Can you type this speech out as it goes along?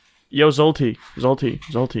Yo, Zolty.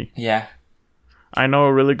 Yeah. I know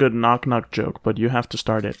a really good knock-knock joke, but you have to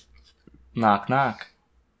start it. Knock, knock.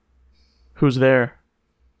 Who's there?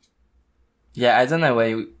 Yeah, I don't know what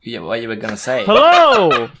you were gonna say.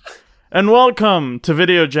 Hello! And welcome to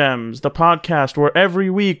Video Gems, the podcast where every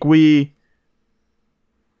week we...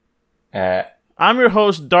 I'm your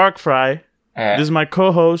host, Darkfry. This is my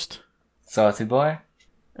co-host... Salty Boy.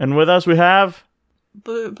 And with us we have...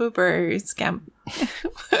 Boober Scamp.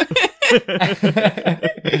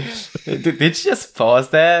 Did you just pause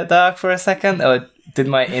there, Dark, for a second? Or did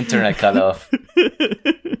my internet cut off?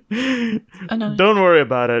 Oh, no. Don't worry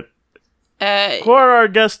about it. Who are our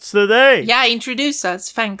guests today? Yeah, introduce us.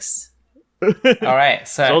 Thanks. Alright,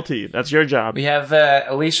 so... Zolty, that's your job. We have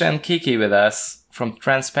Alicia and Kiki with us from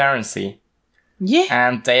Transparency. Yeah.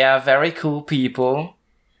 And they are very cool people.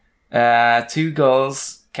 Two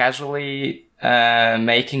girls casually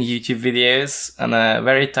making YouTube videos on a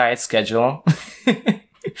very tight schedule.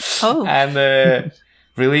 Oh. And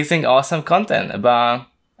releasing awesome content about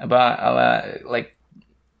like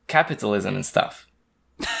capitalism and stuff.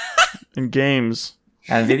 And games.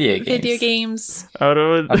 And video games. Video games. Out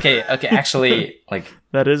of it. Okay, actually, like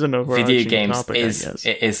That is an overarching video games topic, I guess.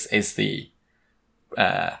 is the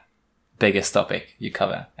biggest topic you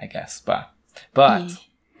cover, I guess. But But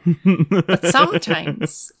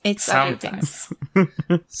sometimes it's other things. sometimes,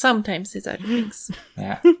 Sometimes it's other things.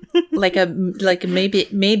 yeah. Like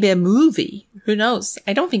maybe a movie. Who knows?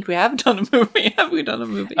 I don't think we have done a movie. Have we done a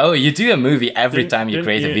movie? Oh, you do a movie every time you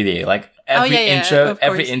create a video. Like every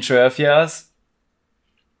of intro of yours.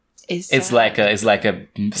 It's like a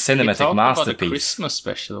We cinematic talked about the masterpiece. Christmas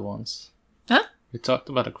special once. Huh? We talked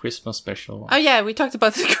about a Christmas special once. Oh yeah, we talked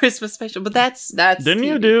about the Christmas special, but that's Didn't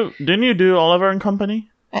TV. you do Oliver and Company?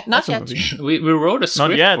 Not That's a yet. movie. We wrote a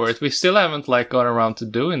script yet. for it. We still haven't gone around to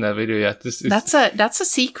doing that video yet. This is That's a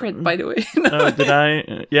secret, by the way. Did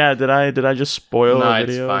I just spoil No, a it's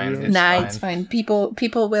video? fine. of yours? It's It's fine.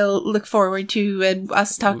 People will look forward to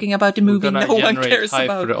us talking about the we're movie gonna no one generate cares hype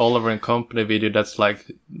about. for the Oliver and Company video. That's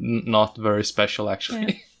not very special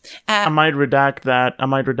actually. I might redact that.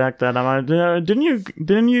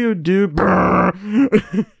 Didn't you do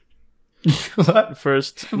What?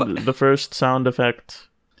 the first sound effect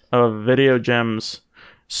of Video Gems?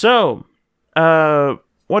 So,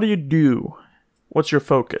 what do you do? What's your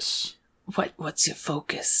focus? What's your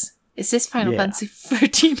focus? Is this Final Yeah. Fantasy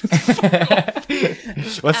 13?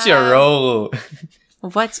 What's your role?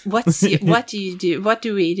 what do you do? What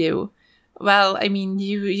do we do? Well, I mean,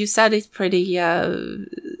 you said it pretty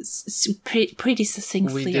pretty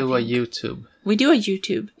succinctly. We do I a think. YouTube. We do a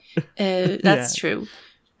YouTube. That's Yeah. true.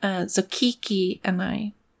 So Kiki and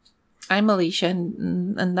I'm Alicia,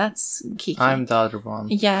 and that's Kiki. I'm the other one.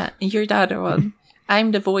 Yeah, you're the other one.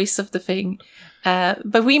 I'm the voice of the thing.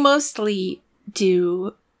 But we mostly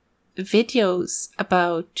do videos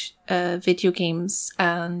about video games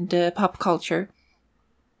and pop culture.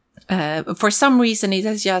 For some reason, it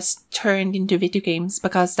has just turned into video games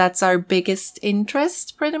because that's our biggest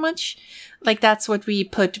interest, pretty much. Like, that's what we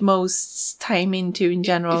put most time into in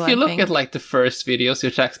general, If you I look think. at the first videos,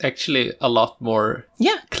 it's actually a lot more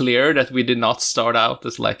Yeah. clear that we did not start out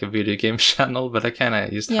as a video game channel, but it kind of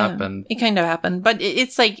just happened. It kind of happened, but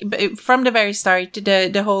it's from the very start.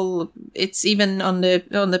 The whole, it's even on the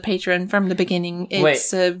Patreon from the beginning.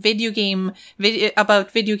 It's a video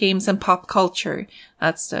about video games and pop culture.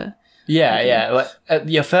 That's the Yeah. Well,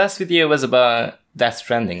 your first video was about Death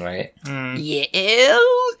Stranding, right? yeah.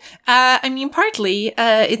 I mean, partly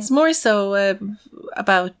it's more so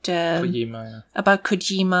about Kojima, yeah. about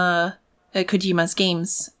Kojima's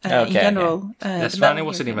games in Okay, general. Death the Stranding Metal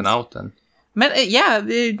wasn't Gear even games. out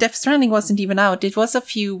then. Death Stranding wasn't even out. It was a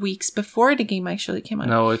few weeks before the game actually came out.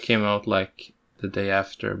 No, it came out the day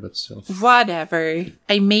after, but still. Whatever.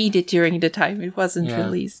 I made it during the time it wasn't Yeah.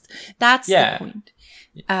 released. That's Yeah. the point.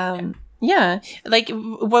 Yeah. Like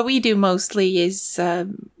what we do mostly is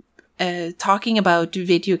talking about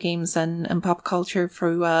video games and pop culture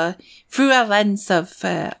through a lens of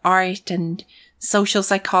art and social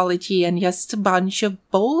psychology and just a bunch of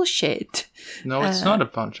bullshit. No, it's not a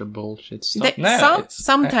bunch of bullshit stuff.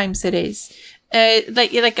 Sometimes it is.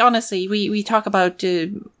 Like honestly, we talk about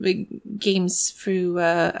games through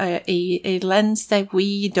a lens that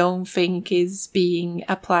we don't think is being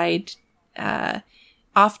applied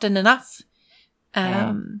often enough.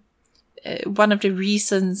 One of the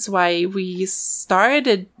reasons why we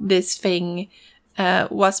started this thing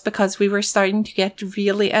was because we were starting to get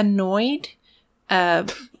really annoyed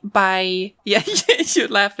by you're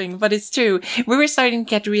laughing, but it's true. We were starting to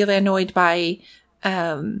get really annoyed by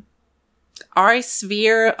our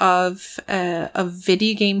sphere of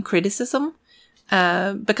video game criticism.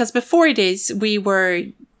 Because before this, we were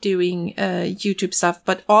doing YouTube stuff,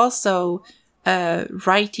 but also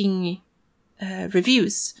writing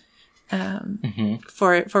reviews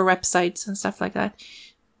for websites and stuff like that.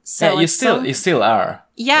 So yeah, you still are.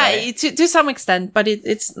 Yeah, right? to some extent, but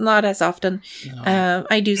it's not as often. No.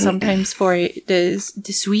 I do sometimes for the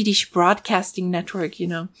Swedish Broadcasting Network, you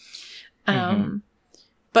know.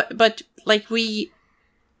 But like where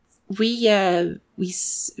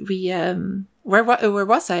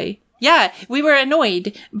was I? Yeah, we were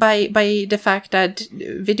annoyed by the fact that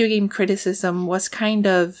video game criticism was kind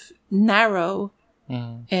of narrow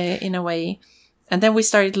in a way. And then we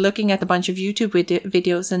started looking at a bunch of YouTube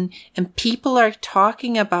videos and people are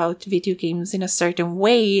talking about video games in a certain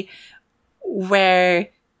way where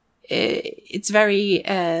it's very,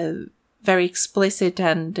 very explicit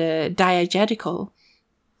and diegetical.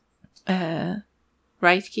 Right,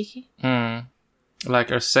 Kiki?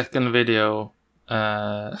 Like our second video,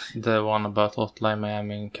 the one about Hotline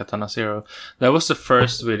Miami and Katana Zero, that was the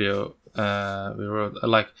first video we wrote.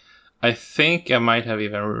 Like, I think I might have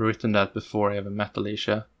even written that before I ever met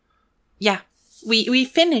Alicia. Yeah, we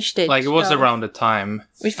finished it. Like, it was though. around the time.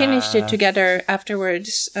 We finished it together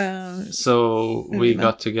afterwards. So we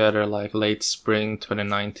got together like late spring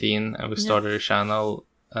 2019, and we started a channel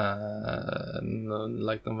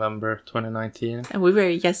like November 2019. And we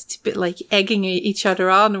were just like egging each other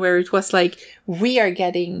on, where it was like, we are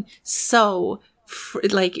getting so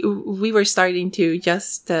like we were starting to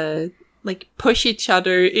just like push each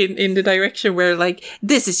other in the direction where like,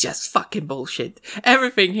 this is just fucking bullshit.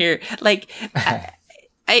 Everything here. Like,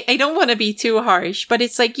 I don't want to be too harsh, but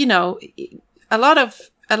it's like, you know, a lot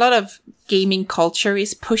of gaming culture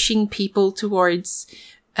is pushing people towards,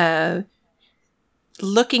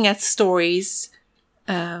 looking at stories,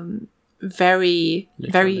 very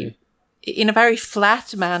in a very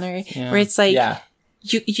flat manner, where it's like,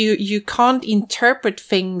 you can't interpret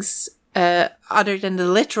things, other than the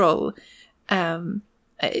literal.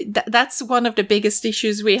 That's one of the biggest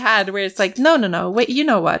issues we had, where it's like, no, wait, you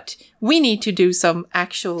know what? We need to do some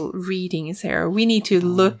actual readings here. We need to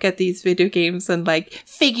look at these video games and like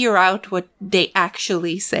figure out what they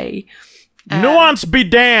actually say. Nuance be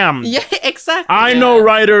damned! Yeah, exactly. I know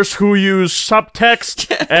writers who use subtext,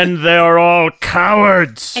 and they are all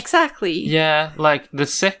cowards. Exactly. Yeah, like the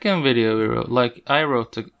second video we wrote, like I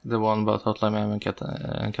wrote the one about Hotline Miami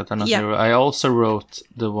and Katana Zero. I also wrote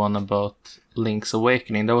the one about Link's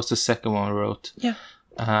Awakening. That was the second one I wrote. Yeah.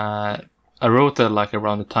 I wrote that like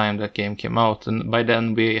around the time that game came out, and by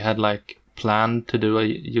then we had like planned to do a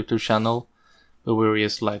YouTube channel, but we were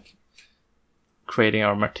just like creating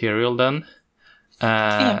our material then.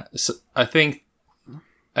 So I think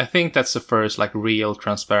that's the first like real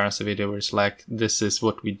transparency video where it's like, this is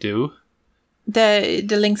what we do. The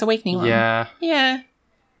Link's Awakening one. Yeah. Yeah.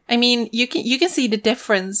 I mean, you can see the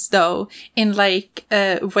difference though in like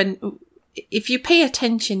if you pay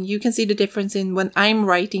attention, you can see the difference in when I'm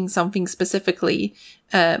writing something specifically.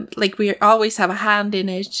 Like we always have a hand in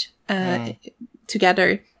it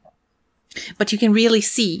together, but you can really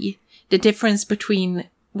see the difference between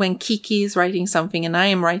when Kiki is writing something and I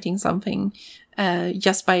am writing something,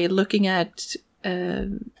 just by looking at,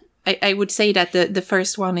 I would say that the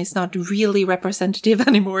first one is not really representative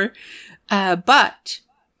anymore. But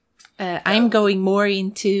I'm going more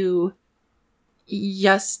into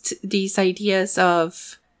just these ideas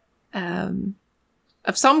of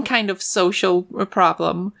some kind of social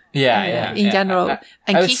problem. In general.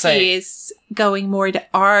 And Kiki is going more the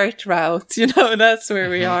art route, you know, that's where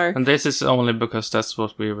we are. And this is only because that's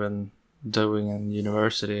what we've been doing in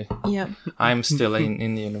university. Yeah. I'm still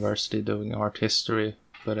in university doing art history,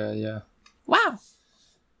 but yeah. Wow.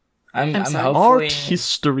 I'm sorry. Art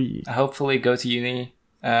history. Hopefully go to uni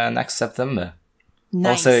next September.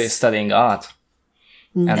 Nice. Also studying art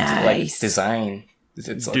and like Nice. design.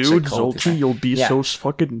 It's Dude, called Zolty, you'll be Yeah.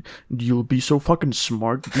 you'll be so fucking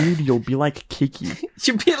smart, dude. You'll be like Kiki.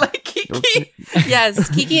 You'd be like Kiki. Yes,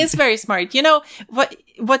 Kiki is very smart. You know,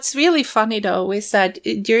 what's really funny though is that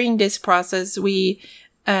during this process we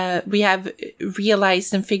have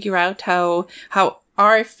realized and figured out how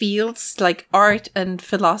our fields like art and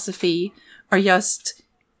philosophy are just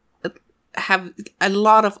have a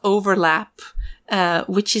lot of overlap,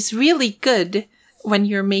 which is really good when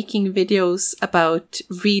you're making videos about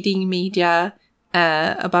reading media,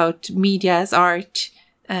 about media as art,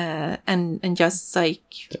 and just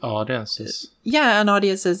like The audiences. and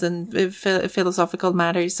audiences and philosophical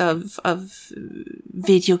matters of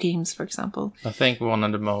video games, for example. I think one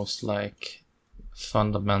of the most like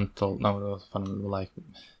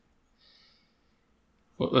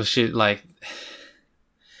well, she like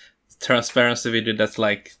transparency video that's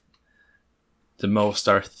like the most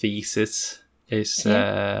our thesis is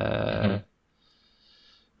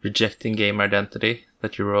rejecting game identity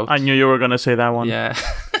that you wrote. I knew you were gonna say that one. Yeah.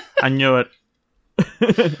 I knew it.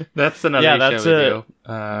 That's another that's video.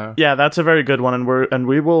 Yeah, that's a very good one, and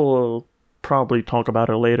we will probably talk about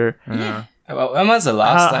it later. Well, when was the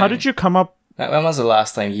last time? How did you come up? When was the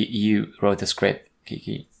last time you wrote a script,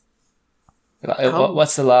 Kiki?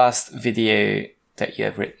 What's the last video that you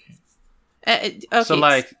have written? Okay. So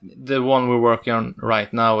like the one we're working on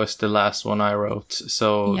right now is the last one I wrote.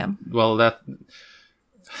 So well, that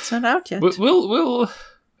it's not out yet. We'll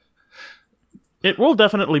It will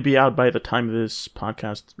definitely be out by the time this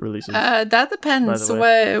podcast releases. That depends.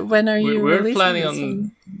 When are you We're releasing planning this on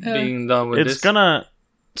one? being done with this.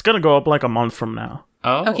 It's gonna go up like a month from now.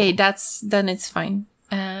 Oh. Okay, then it's fine.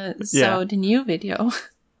 So Yeah. the new video,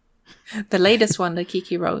 the latest one that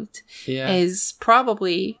Kiki wrote, is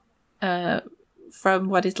probably, from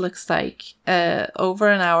what it looks like, over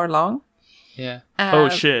an hour long. Yeah. Oh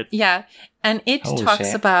shit. Yeah, and it Holy talks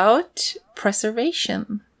shit. about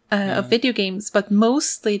preservation of video games, but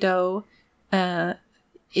mostly though,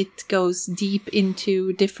 it goes deep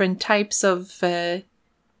into different types of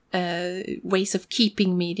ways of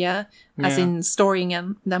keeping media, as in storing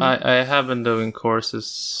them. I have been doing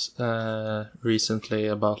courses recently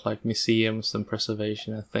about like museums and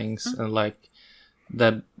preservation and things, and like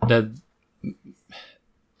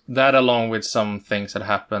that along with some things that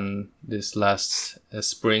happened this last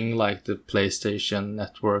spring, like the PlayStation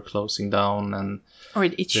network closing down, and or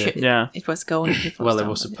it was going. It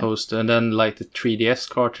was supposed to, and then like the 3DS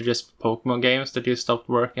cartridges for Pokemon games that you stopped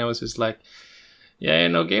working. I was just like, yeah,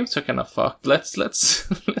 games are kind of fucked. Let's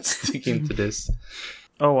dig into this.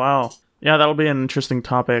 Oh wow. Yeah, that'll be an interesting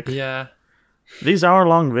topic. Yeah. These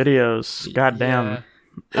hour-long videos. Goddamn.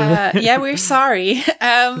 Yeah. We're sorry.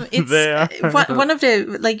 It's They are. one of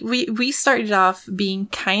the we started off being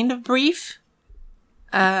kind of brief.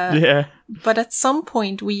 Yeah. But at some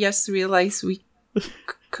point we just realized we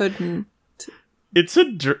couldn't. It's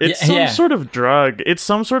some sort of drug. It's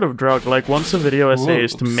some sort of drug. Like once a video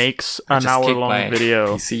essayist makes an hour-long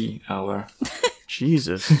video. PC hour.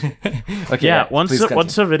 Jesus. Okay. Yeah, once please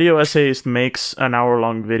once a video essayist makes an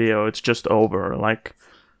hour-long video, it's just over. Like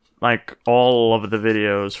all of the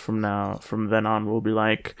videos from then on will be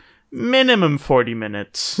like minimum 40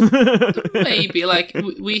 minutes. Maybe like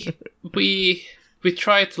we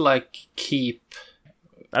try to like keep.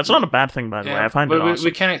 That's not a bad thing, by the way. I find it awesome.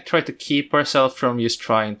 We kind of try to keep ourselves from just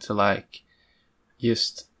trying to like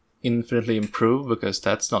just infinitely improve, because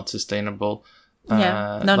that's not sustainable.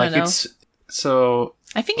 Yeah, no. It's so.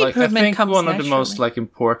 I think like, improvement I think comes one of naturally. the most like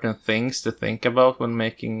important things to think about when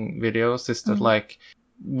making videos is that like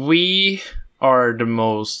we are the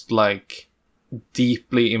most like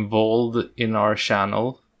deeply involved in our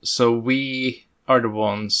channel, so we are the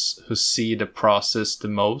ones who see the process the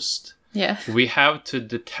most. Yeah. We have to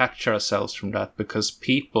detach ourselves from that, because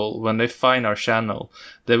people, when they find our channel,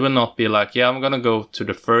 they will not be like, yeah, I'm gonna go to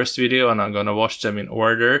the first video and I'm gonna watch them in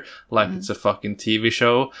order like it's a fucking TV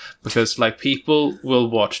show, because like people will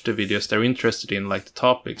watch the videos they're interested in, like the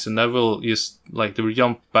topics, and that will just like they will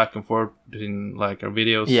jump back and forth in like our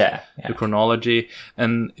videos, the chronology,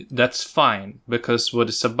 and that's fine, because what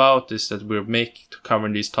it's about is that we're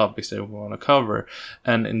covering these topics that we want to cover,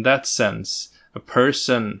 and in that sense,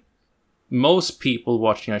 most people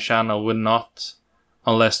watching our channel will not,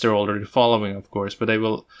 unless they're already following, of course, but they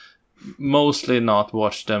will mostly not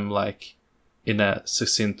watch them like in a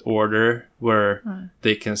succinct order where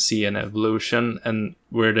they can see an evolution, and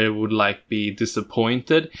where they would like be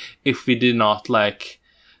disappointed if we did not like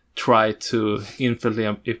try to infinitely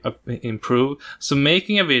improve. So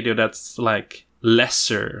making a video that's like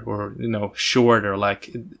lesser or shorter,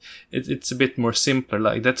 like it's a bit more simpler,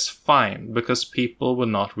 like that's fine, because people will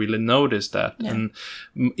not really notice that. And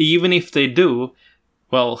even if they do,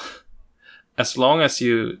 well, as long as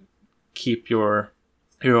you keep your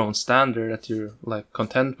own standard that you're like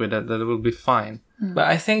content with, that will be fine. But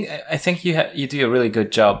I think you do a really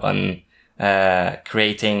good job on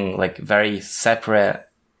creating like very separate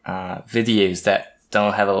videos that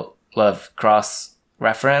don't have a lot of cross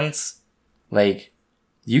reference. Like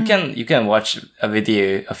you can watch a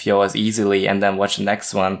video of yours easily and then watch the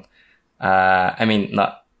next one. I mean,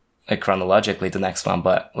 not like chronologically the next one,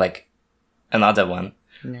 but like another one,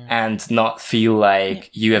 and not feel like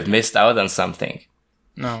you have missed out on something.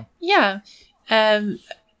 No. Yeah.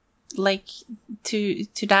 Like to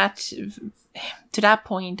that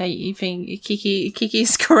point, I think Kiki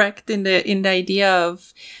is correct in the idea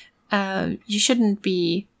of you shouldn't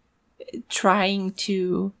be trying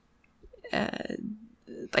to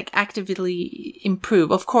like actively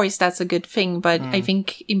improve. Of course, that's a good thing, but I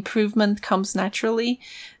think improvement comes naturally.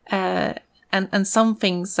 And some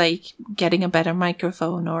things like getting a better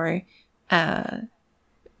microphone or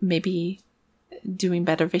maybe doing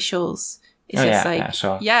better visuals. It's just like,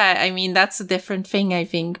 sure. I mean, that's a different thing, I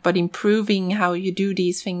think. But improving how you do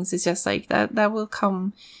these things is just like that will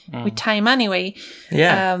come with time anyway.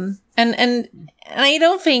 Yeah. And I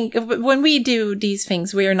don't think when we do these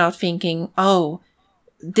things, we are not thinking, oh,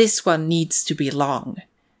 this one needs to be long.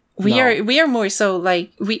 We are more so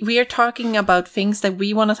like we are talking about things that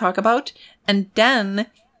we want to talk about, and then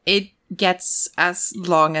it gets as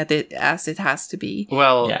long as it has to be.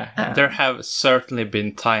 Well, there have certainly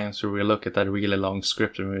been times where we look at that really long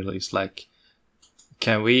script and we're just like,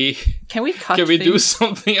 can we cut? Can we do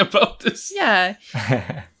something about this? Yeah.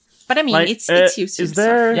 But I mean, Like, it's YouTube is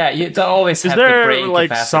there? stuff. You don't always Is have the there brain like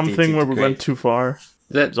capacity something to where we create. went too far?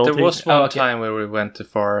 There Zolti? was one okay. time where we went too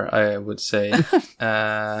far, I would say.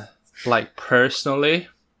 Like personally.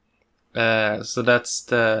 So that's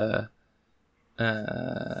the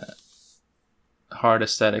hard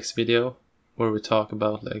aesthetics video where we talk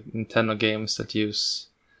about like Nintendo games that use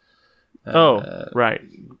Right.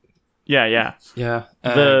 Yeah.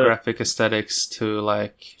 graphic aesthetics to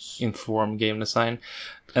like inform game design.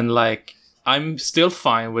 And like I'm still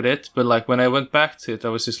fine with it, but like when I went back to it, I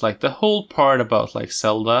was just like the whole part about like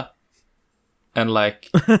Zelda and like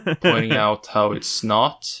pointing out how it's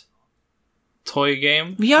not toy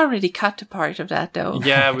game. We already cut a part of that, though.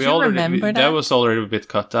 Yeah, we Do you already remember that was already a bit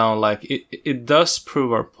cut down. Like it does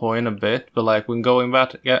prove our point a bit, but like when going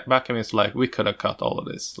back, I mean, it's like we could have cut all of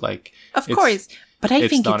this. Like, Of course, but I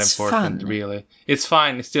think not it's important, fun. really. It's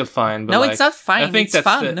fine. It's still fine. But No, like, it's not fine. I think It's that's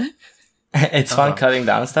fun. It's fun cutting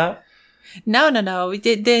down stuff. No.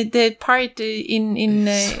 The part in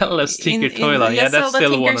Zelda's Tinker Toyland. Yeah, that's Zelda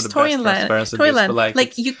still one of Tinker's the best transparency bits, but like, like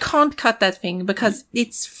it's- you can't cut that thing because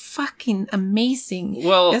it's fucking amazing.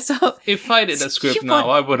 Well, So if I did a script you now,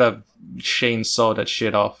 want- I would have chainsawed that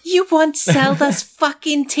shit off. you want Zelda's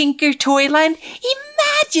fucking Tinker Toyland?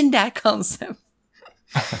 Imagine that concept.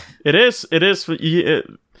 It is.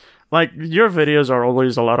 Like your videos are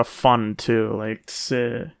always a lot of fun too. Like,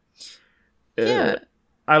 Yeah.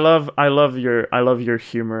 I love your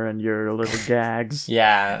humor and your little gags.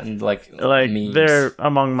 Yeah, and like memes. They're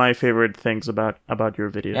among my favorite things about your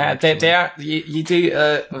videos. Yeah, they are. You do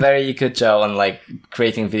a very good job on like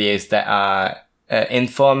creating videos that are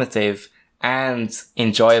informative and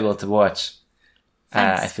enjoyable to watch.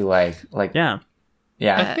 I feel like Yeah.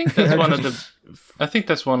 yeah. I think that's one of the. I think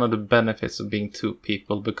that's one of the benefits of being two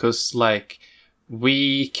people, because like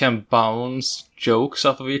we can bounce jokes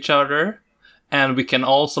off of each other, and we can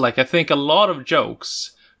also like I think a lot of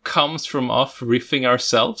jokes comes from us riffing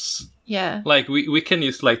ourselves. Yeah. Like we can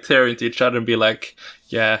just like tear into each other and be like,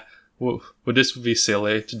 yeah, well, this would be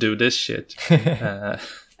silly to do this shit.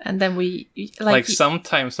 And then we like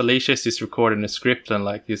sometimes Alicia's just recording a script and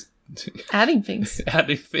like he's adding things.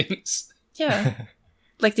 adding things. Yeah.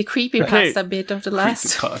 Like the creepypasta bit of the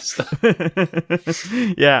last.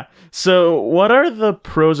 Creepypasta. Yeah. So, what are the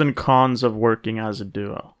pros and cons of working as a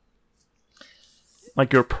duo?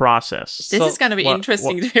 Like your process. This is going to be what-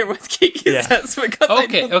 interesting to hear what Kiki Yeah. says because I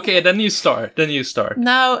don't- Okay, then you start.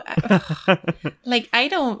 No, like I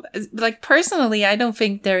don't like personally. I don't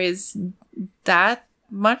think there is that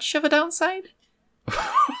much of a downside.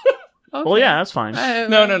 Okay. Well, yeah, that's fine.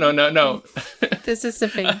 No. This is the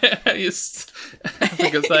thing. Just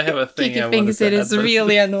because I have a thing. Kiki I thinks wanted it to is add, but-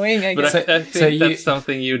 really annoying. I But guess. I think So you- that's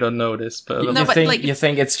something you don't notice, but No, but, like, you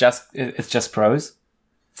think it's just pros?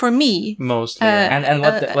 For me, mostly. yeah. And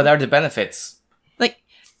what are the benefits? like,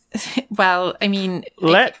 well, I mean,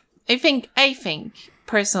 I think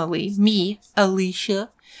personally, me, Alicia,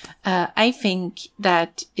 I think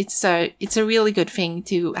that it's a really good thing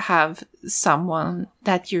to have someone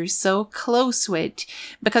that you're so close with,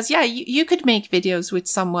 because you could make videos with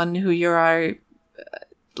someone who you are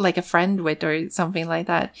like a friend with or something like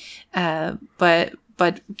that.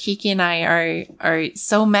 But Kiki and I are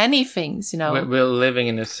so many things, you know. We're living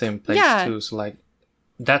in the same place Yeah. too, so like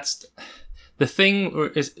that's the thing.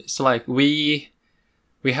 Is like we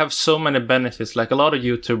have so many benefits. Like a lot of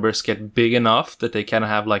YouTubers get big enough that they can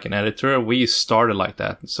have like an editor. We started like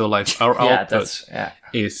that, so like our output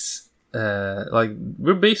is like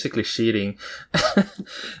we're basically cheating.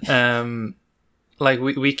 Like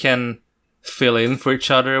we can fill in for each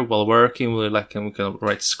other while working. We can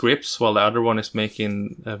write scripts while the other one is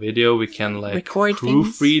making a video. We can like Record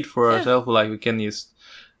things. proofread for Yeah. ourselves. Like we can use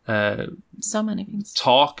So many things.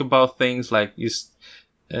 talk about things, like use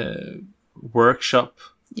workshop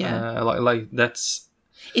Yeah. Like that's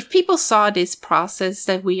If people saw this process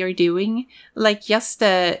that we are doing, like just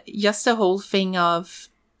the whole thing of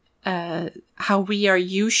how we are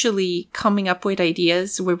usually coming up with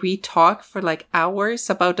ideas where we talk for like hours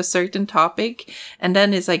about a certain topic, and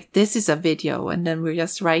then it's like, this is a video, and then we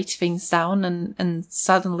just write things down, and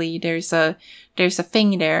suddenly there's a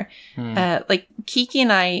thing there. Like Kiki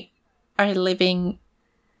and I are living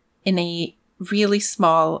in a really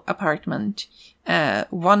small apartment,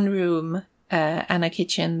 1 room, and a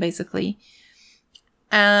kitchen, basically.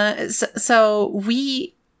 So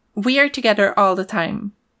we are together all the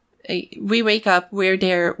time. We wake up, we're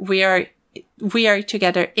there, we are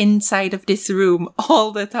together inside of this room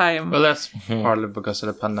all the time. well, that's partly because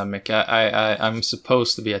of the pandemic. I'm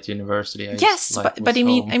supposed to be at university. Yes, but I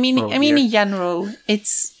mean, in general,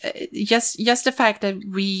 it's just the fact that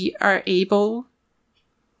we are able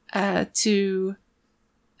to.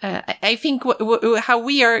 I think how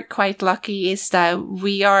we are quite lucky is that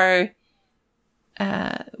we are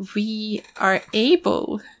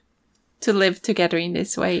able to live together in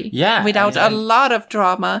this way, without a lot of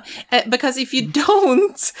drama. Because if you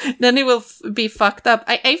don't, then it will be fucked up.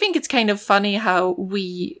 I think it's kind of funny how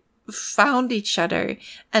we found each other,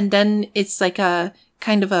 and then it's like a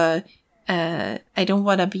kind of a I don't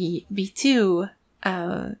want to be too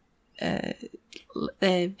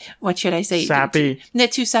what should I say? Sappy.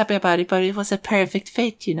 Not too sappy about it, but it was a perfect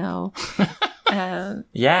fit, you know.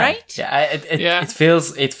 Right? Yeah, it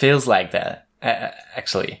feels like that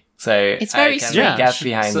actually. So it's very I can strange. get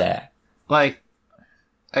behind that. Like,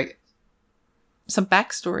 some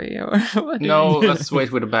backstory or what? no, let's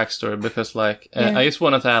wait with the backstory, because like I just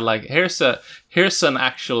wanted to add, like, here's an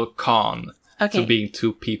actual con to being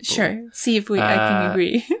two people. Sure. See if I can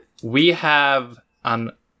agree. We have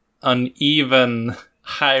an uneven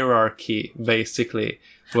hierarchy basically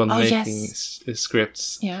when making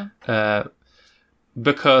scripts. Yeah.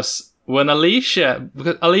 Because Alicia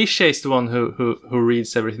is the one who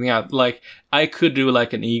reads everything out. Like, I could do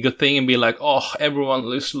like an ego thing and be like, oh, everyone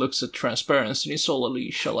looks at transparency, it's all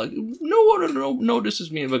Alicia. Like, no, this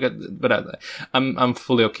is me. But I'm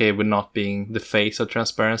fully okay with not being the face of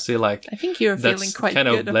transparency. Like, I think you're feeling quite kind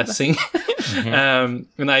good of blessing. And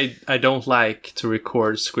I don't like to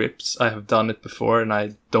record scripts. I have done it before, and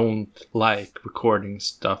I don't like recording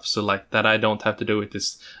stuff. So like that, I don't have to do it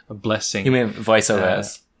is a blessing. You mean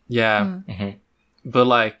voiceovers? Yeah. But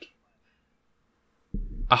like,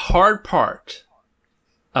 a hard part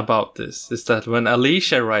about this is that when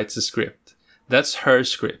Alicia writes a script, that's her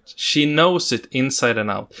script. She knows it inside and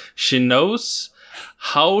out. She knows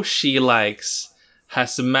how she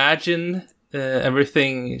has imagined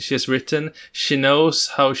everything she has written. She knows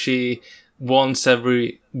how she wants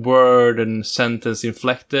every word and sentence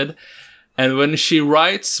inflected. And when she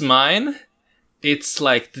writes mine, it's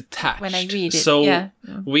like detached. When I read it, so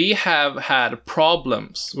we have had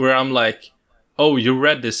problems where I'm like, oh, you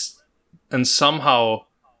read this, and somehow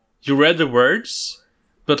you read the words,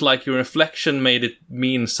 but like your reflection made it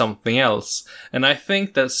mean something else. And I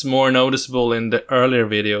think that's more noticeable in the earlier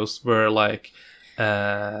videos where like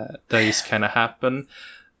that is kind of happen.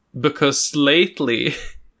 Because lately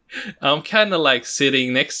I'm kind of like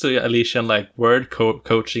sitting next to Alicia and like word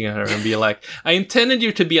coaching her and be like, I intended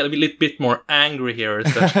you to be a little bit more angry here. Or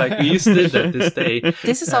such. Like, we used to do that this day.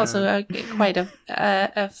 This is also quite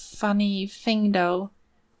a funny thing though,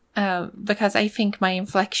 because I think my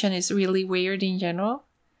inflection is really weird in general.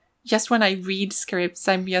 Just when I read scripts,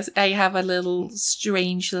 I have a little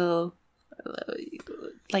strange little,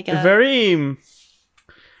 like a very,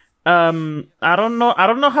 I don't know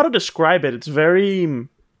how to describe it. It's very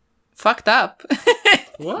fucked up.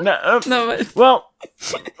 What? No, but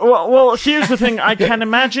well, here's the thing. I can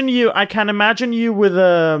imagine you with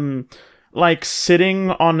like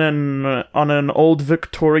sitting on an old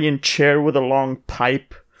Victorian chair with a long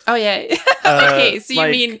pipe. Oh yeah. Okay, so you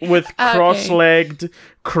like, mean with cross-legged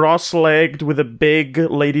with a big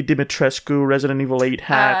Lady Dimitrescu Resident Evil 8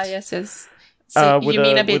 hat. Yes. So you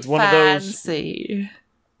mean a bit fancy.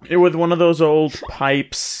 With one of those old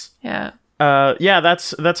pipes. Yeah.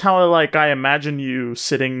 That's how I imagine you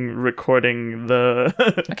sitting recording the.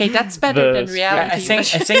 Okay, that's better than reality. I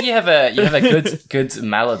think you have a good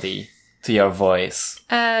melody to your voice.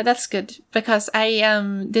 That's good because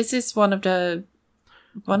this is one of the.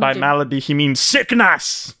 By malady, he means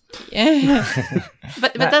sickness. Yeah,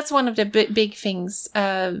 but that's one of the big things.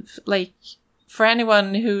 Like for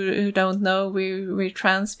anyone who don't know, we're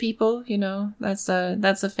trans people. You know, that's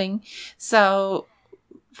a thing. So.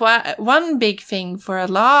 One big thing for a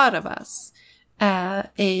lot of us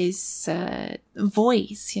is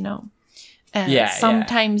voice, you know.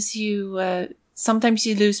 Sometimes sometimes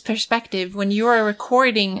you lose perspective when you are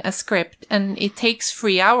recording a script and it takes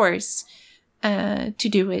 3 hours to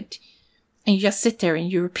do it. And you just sit there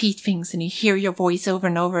and you repeat things and you hear your voice over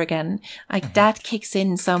and over again. Like that kicks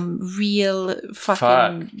in some real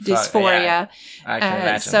fucking dysphoria. Yeah. I can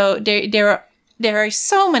imagine. So there are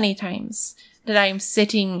so many times that I'm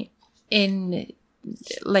sitting in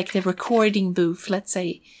like the recording booth, let's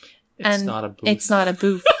say. It's not a booth. It's not a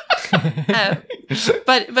booth.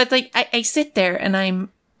 But like I sit there and I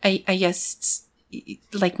just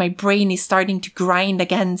like my brain is starting to grind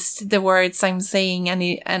against the words I'm saying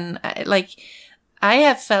and I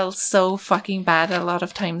have felt so fucking bad a lot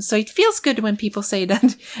of times. So it feels good when people say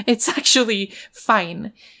that it's actually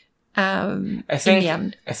fine. In the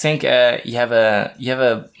end. I think you have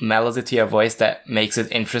a melody to your voice that makes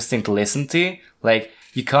it interesting to listen to. Like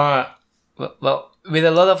you can't. Well, with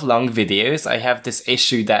a lot of long videos, I have this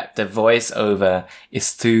issue that the voiceover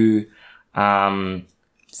is too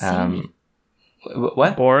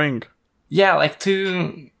what? Boring. Yeah, like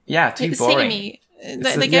too boring. Samey.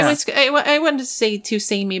 I want to say too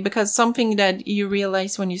samey because something that you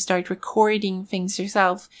realize when you start recording things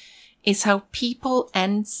yourself is how people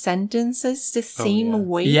end sentences the same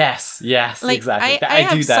way. Yes, like, exactly.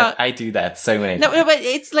 I do that so many times. No, but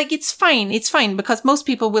it's like, it's fine because most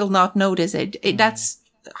people will not notice it. That's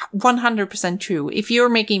 100% true. If you're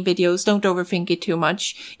making videos, don't overthink it too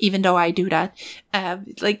much, even though I do that.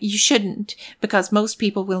 Like you shouldn't, because most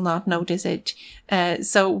people will not notice it.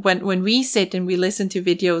 So when we sit and we listen to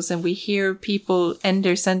videos and we hear people end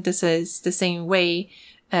their sentences the same way,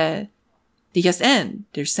 they just end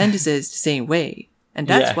their sentences the same way. And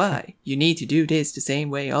that's why you need to do this the same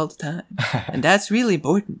way all the time. And that's really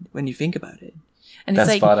important when you think about it. And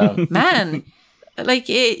that's it's like, man, like,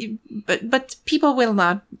 but people will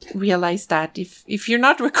not realize that if you're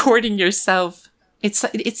not recording yourself, it's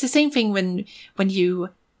the same thing when you,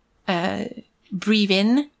 breathe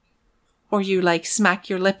in or you like smack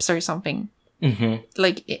your lips or something,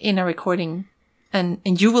 like in a recording. And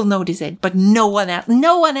you will notice it, but no one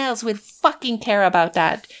else will fucking care about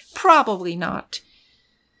that. Probably not.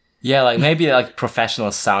 Yeah, like maybe like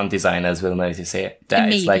professional sound designers will notice it. That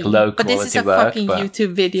maybe. It's like low quality work. But this is a fucking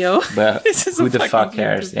YouTube video. But who the fuck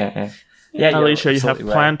cares? Yeah. Alicia, you have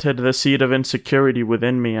planted the seed of insecurity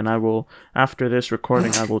within me, and I will, after this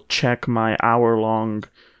recording, I will check my hour-long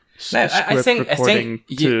script recording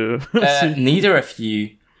to... neither of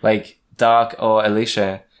you, like Doug or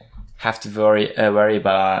Alicia, have to worry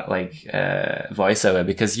about like voiceover,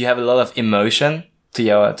 because you have a lot of emotion to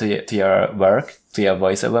your work, to your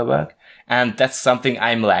voiceover work, and that's something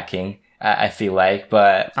I'm lacking. I feel like,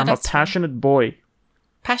 but I'm a passionate boy.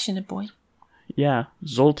 Passionate boy. Yeah,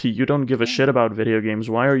 Zolty, you don't give a shit about video games.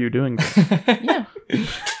 Why are you doing this? Yeah.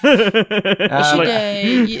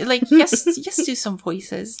 You should like just do some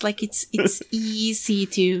voices. Like it's easy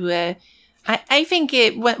to. I think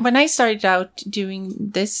when I started out doing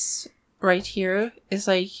this right here, it's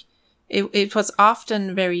like it was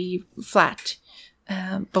often very flat,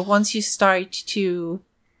 but once you start to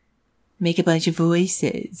make a bunch of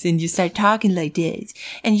voices and you start talking like this,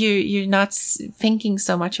 and you're not thinking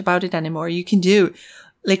so much about it anymore, you can do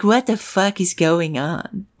like, what the fuck is going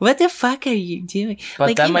on? What the fuck are you doing? But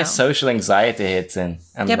like, then my social anxiety hits in.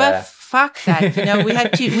 And yeah, but fuck that.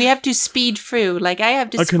 We have to speed through. Like, I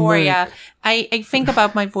have dysphoria. I think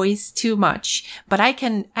about my voice too much, but I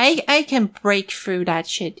can break through that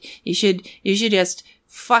shit. You should just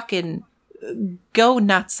fucking go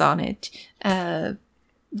nuts on it.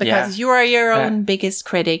 Because you are your own biggest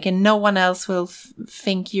critic, and no one else will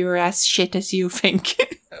think you're as shit as you think.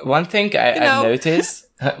 One thing I've noticed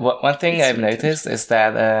is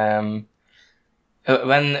that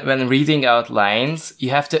when reading out lines,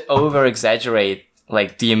 you have to over exaggerate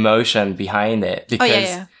like the emotion behind it,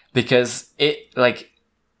 because it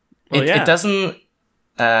it doesn't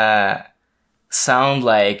sound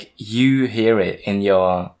like you hear it in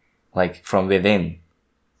your like from within.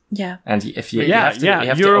 Yeah. And if you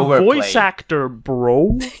you're a voice actor,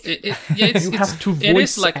 bro. You have to voice. It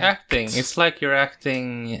is like acting. It's like you're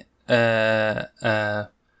acting a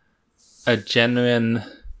genuine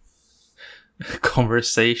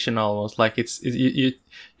conversation, almost like you're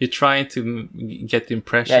trying to get the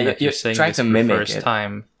impression that you're saying this for the first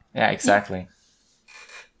time. Yeah, exactly.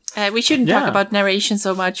 We shouldn't talk about narration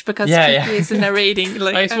so much, because Kiki is narrating.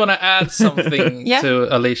 Like, I just want to add something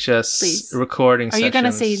to Alicia's recording sessions. Are you going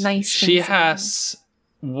to say nice She things? has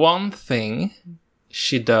one thing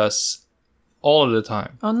she does all of the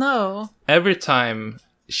time. Oh, no. Every time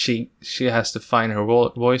she has to find her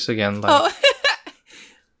voice again, like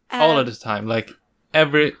all of the time. Like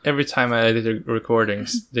every time I edit the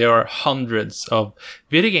recordings, there are hundreds of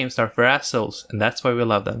video games are for assholes, and that's why we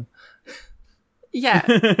love them. Yeah.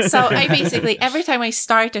 So I basically, every time I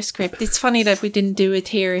start a script, it's funny that we didn't do it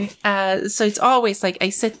here. So it's always like I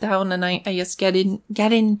sit down and I just get in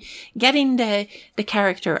the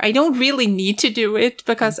character. I don't really need to do it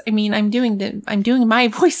because I mean, I'm doing my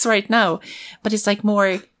voice right now, but it's like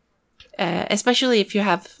more, especially if you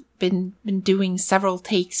have been doing several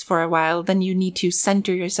takes for a while, then you need to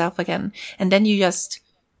center yourself again. And then you just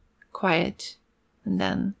quiet and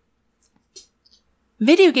then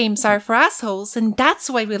video games are for assholes, and that's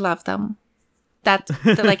why we love them.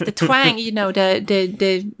 The twang, you know,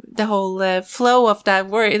 the whole flow of that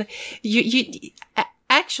word.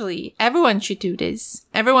 Actually, everyone should do this.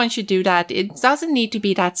 Everyone should do that. It doesn't need to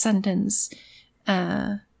be that sentence.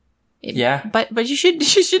 Yeah, but you should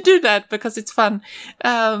do that because it's fun.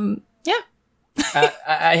 Yeah.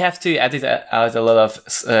 I have to edit out a lot of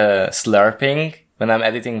slurping when I'm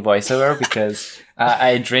editing voiceover because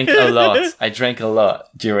I drink a lot. I drink a lot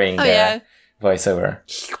during voiceover.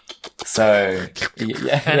 So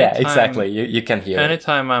yeah, exactly. You can hear.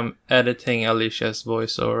 Anytime I'm editing Alicia's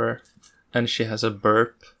voiceover and she has a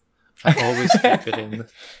burp, I always keep it in.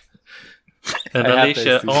 And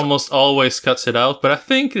Alicia almost always cuts it out, but I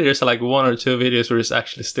think there's like 1 or 2 videos where it's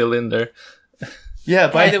actually still in there. Yeah,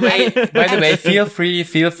 by the way, feel free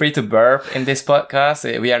to burp in this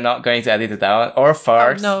podcast. We are not going to edit it out or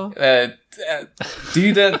fart. Oh, no.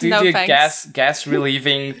 Do the thanks. gas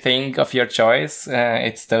relieving thing of your choice.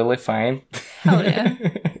 It's totally fine. Hell yeah.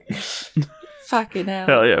 Fucking hell.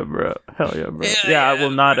 Hell yeah, bro. Yeah, I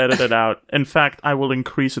will not edit it out. In fact, I will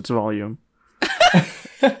increase its volume.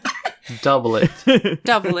 Double it.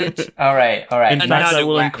 All right. In fact, I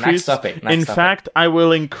will increase. In fact, I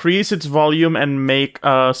will increase its volume and make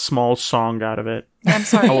a small song out of it. I'm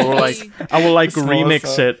sorry. I will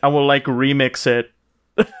remix it. I will remix it.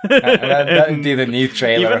 That would be the new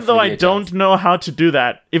trailer. Even though I don't know how to do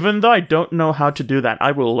that,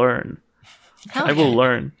 I will learn. I will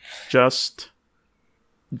learn. Just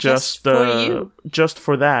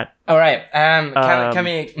for that. All right. Can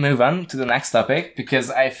we move on to the next topic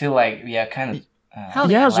because I feel like we are kind of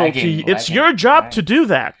Zolty, it's your job to do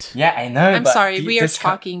that. Yeah, I know. I'm sorry, we are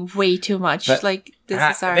talking way too much. This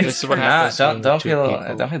is our. This is what happens. Don't feel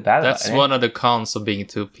bad. That's one of the cons of being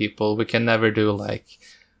 2 people. We can never do like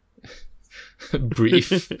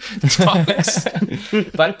brief topics.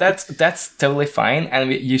 But that's totally fine,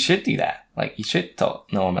 and you should do that. Like you should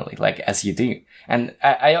talk normally, like as you do. And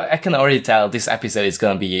I can already tell this episode is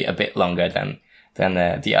gonna be a bit longer than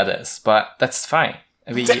the others, but that's fine.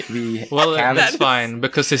 That's fine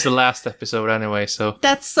because it's the last episode anyway. So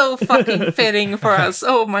that's so fucking fitting for us.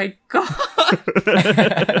 Oh my god!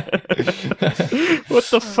 What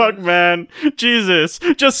the fuck, man? Jesus,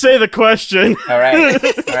 just say the question. All right.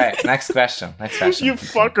 Next question. You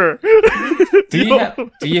fucker.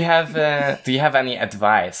 Do you have any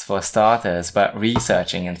advice for starters about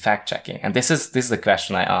researching and fact checking? And this is the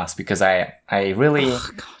question I asked because I really.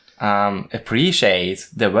 Appreciate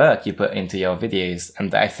the work you put into your videos,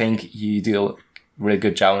 and I think you do a really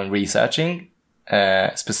good job in researching.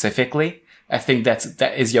 Specifically, I think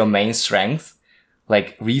that is your main strength,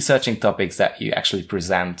 like researching topics that you actually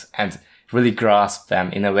present and really grasp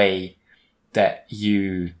them in a way that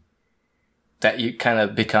you kind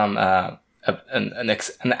of become an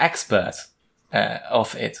expert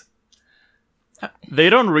of it.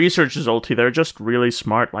 They don't research Zolty; they're just really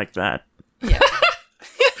smart like that. Yeah.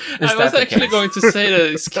 I was actually going to say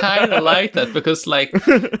that it's kind of like that because, like,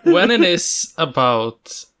 when it is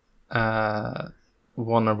about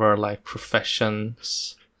one of our like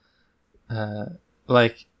professions,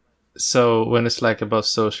 like, so when it's like about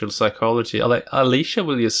social psychology, like Alicia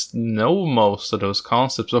will just know most of those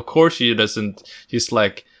concepts. Of course, she doesn't just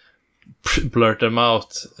like blurt them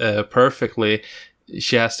out perfectly.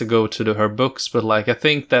 She has to go to her books, but like I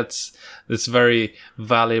think that's very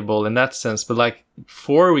valuable in that sense. But like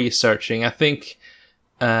for researching, I think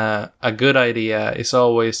a good idea is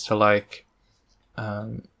always to like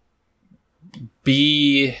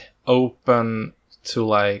be open to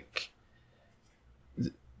like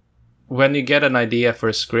when you get an idea for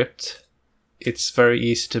a script, it's very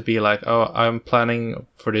easy to be like, oh, I'm planning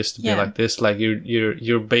for this to be like this. Like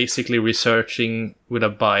you're basically researching with a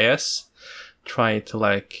bias. Trying to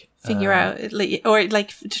like figure out or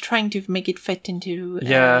like trying to make it fit into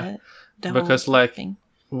the because whole like thing.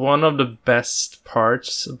 One of the best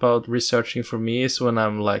parts about researching for me is when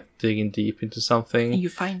I'm like digging deep into something and you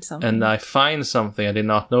find something and I find something I did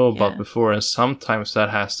not know about before, and sometimes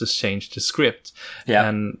that has to change the script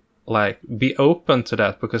and like be open to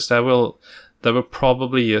that because that will that would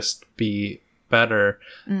probably just be better.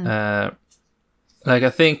 Like I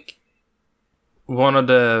think one of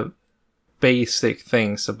the basic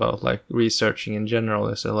things about like researching in general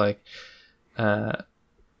is that like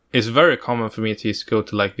it's very common for me to just go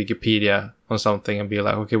to like Wikipedia on something and be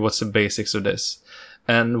like, okay, what's the basics of this?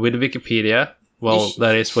 And with Wikipedia, well,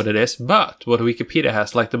 that is what it is. But what Wikipedia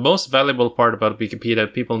has, like the most valuable part about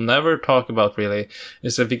Wikipedia, people never talk about really,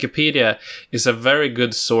 is that Wikipedia is a very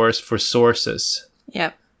good source for sources.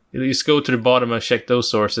 Yeah. You just go to the bottom and check those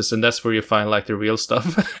sources, and that's where you find like the real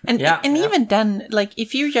stuff. And even then, like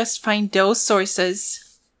if you just find those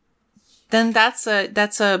sources, then that's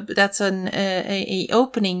an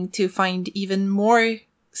opening to find even more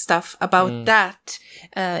stuff about that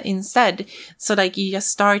instead. So like you just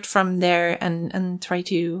start from there and try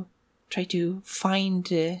to find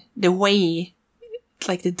the way,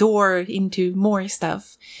 like the door into more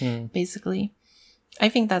stuff. Basically, I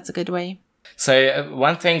think that's a good way. So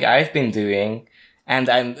one thing I've been doing, and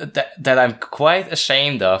that I'm quite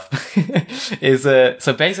ashamed of, is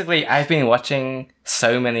so basically I've been watching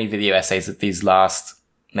so many video essays these last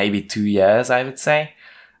maybe 2 years, I would say,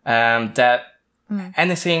 that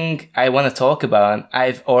anything I want to talk about,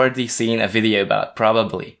 I've already seen a video about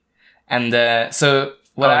probably, and so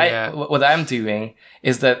what I'm doing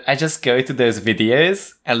is that I just go to those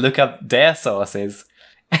videos and look up their sources,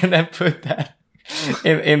 and then put that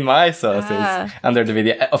in my sources under the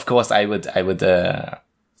video. Of course, I would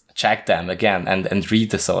check them again and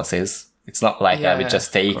read the sources. It's not like I would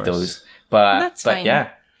just take those, but fine. yeah.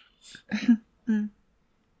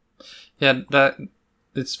 Yeah, that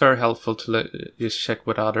it's very helpful to just check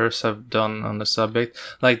what others have done on the subject.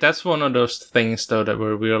 Like that's one of those things though that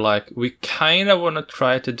we're like, we kind of want to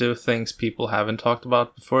try to do things people haven't talked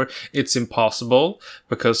about before. It's impossible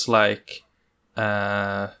because like,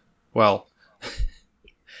 well,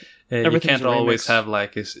 you can't always have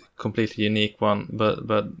like a completely unique one,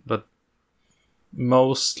 but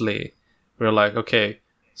mostly we're like, okay,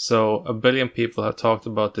 so 1 billion people have talked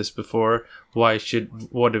about this before. What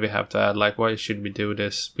do we have to add? Like, why should we do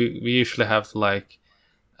this? We usually have to like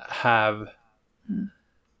have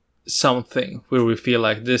something where we feel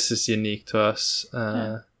like this is unique to us.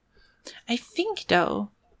 I think though,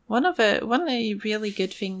 one of a really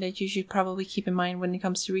good thing that you should probably keep in mind when it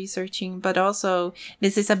comes to researching, but also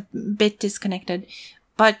this is a bit disconnected,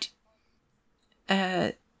 but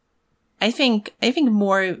I think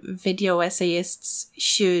more video essayists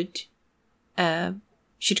should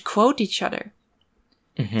quote each other.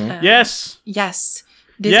 Yes. Yes.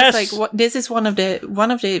 This is one of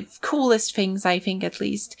the coolest things, I think, at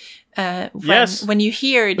least. When you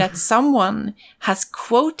hear that someone has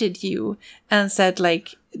quoted you and said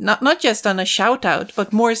like, not just on a shout out,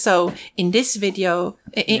 but more so in this video,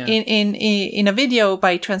 in a video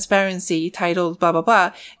by Transparency titled blah blah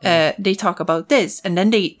blah, they talk about this, and then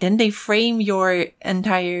they frame your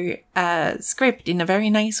entire script in a very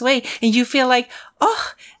nice way, and you feel like,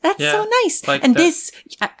 oh, that's so nice. Like and this,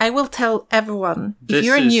 I will tell everyone, if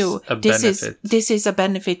you're new, this is a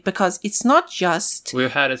benefit because it's not just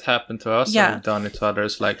we've had it happen to us, and we've done it to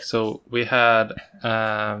others. Like so, we had.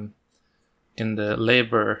 In the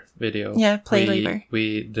Labor video, Labor.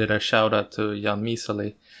 We did a shout out to Jan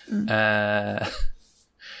Misali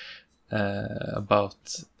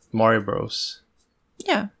about Mario Bros.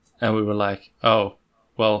 Yeah, and we were like, "Oh,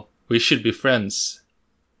 well, we should be friends."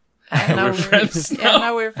 And now we're friends. Now.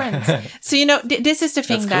 Now we're friends. So this is the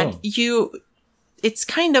thing that it's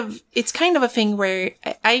kind of a thing where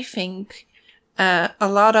I think a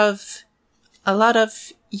lot of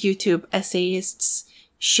YouTube essayists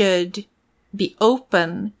should be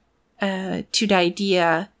open to the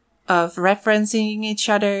idea of referencing each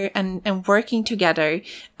other and working together,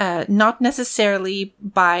 not necessarily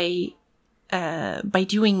by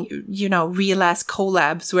doing, real ass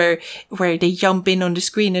collabs where they jump in on the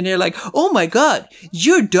screen and they're like, oh my god,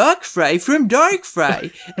 you're Darkfry from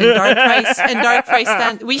Darkfry. And Darkfry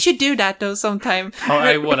stand. We should do that though sometime. Oh,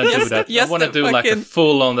 I want to do that. I want to do like a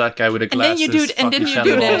full on that guy with the glasses. And then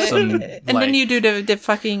you do the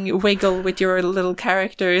fucking wiggle with your little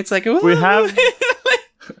character. It's like, ooh.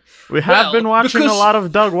 We have been watching a lot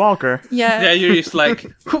of Doug Walker. Yeah. Yeah, you're just like,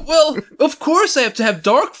 well, of course I have to have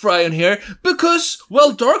Darkfry in here because,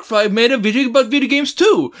 well, Darkfry made a video about video games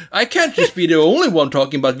too. I can't just be the only one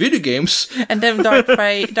talking about video games. And then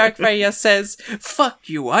Darkfry just says, fuck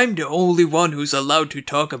you, I'm the only one who's allowed to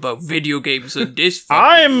talk about video games in this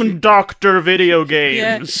I'm Dr. Video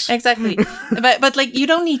Games. Yeah, exactly. but like, you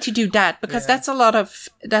don't need to do that because that's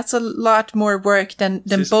a lot more work than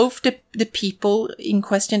both the people in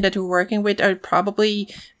question that you're working with are probably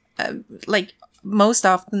most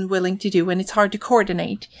often willing to do, and it's hard to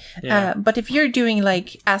coordinate. Yeah. But if you're doing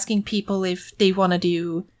like asking people if they want to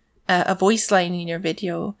do a voice line in your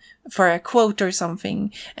video for a quote or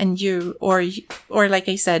something, and or like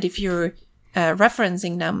I said, if you're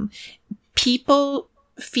referencing them, people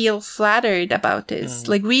feel flattered about this.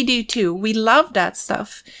 Like we do too. We love that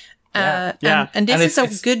stuff. Yeah. And this And is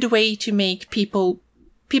it's- a good way to make people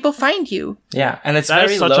find you. Yeah, and it's That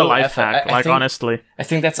very is such low a life effort. hack. I Like think, honestly, I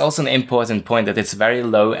think that's also an important point, that it's very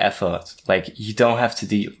low effort. Like you don't have to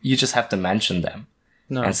do. You just have to mention them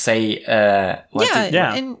No. and say what.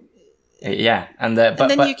 Yeah. And And then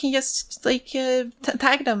but you can just like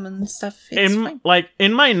tag them and stuff. It's fine.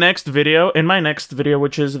 in my next video,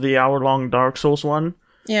 which is the hour-long Dark Souls one,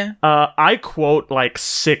 Yeah, I quote like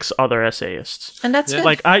 6 other essayists. and that's good.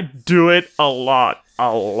 Like I do it a lot.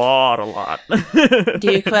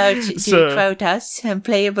 Do you quote So- us and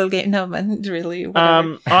playable game? No, man, really.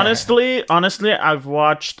 Whatever. Honestly, I've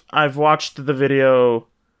watched the video.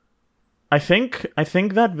 I think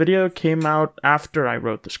that video came out after I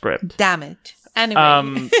wrote the script. Damn it.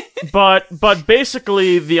 Anyway, But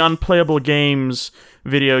basically, the Unplayable Games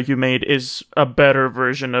video you made is a better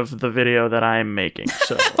version of the video that I'm making.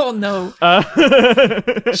 So oh no.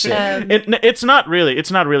 it's not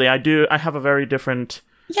really. I have a very different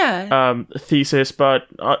Yeah. thesis, but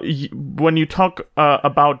when you talk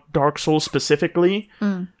about Dark Souls specifically,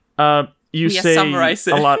 you We say summarize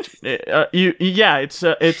it. a lot.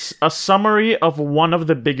 It's a summary of one of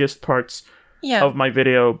the biggest parts Yeah. of my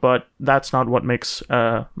video, but that's not what makes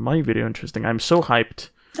my video interesting. I'm so hyped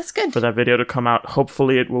That's good. for that video to come out.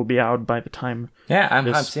 Hopefully, it will be out by the time yeah, I'm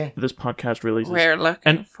this hyped. this podcast releases. We're looking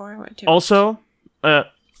And forward to it. Also,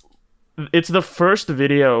 it's the first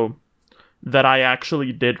video that I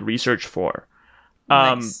actually did research for.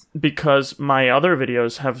 Nice. Because my other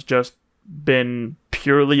videos have just been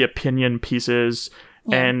purely opinion pieces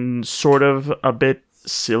and sort of a bit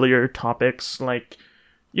sillier topics, like,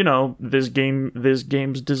 you know, this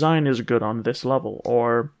game's design is good on this level,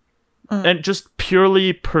 or and just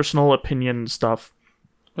purely personal opinion stuff.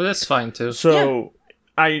 Well, that's fine too. So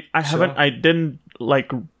I haven't, Sure. I didn't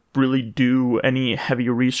like really do any heavy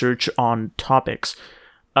research on topics.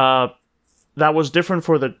 That was different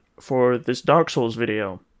for this Dark Souls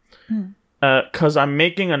video. Cause I'm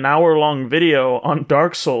making an hour-long video on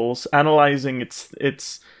Dark Souls, analyzing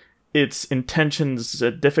its intentions,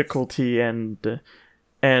 difficulty, and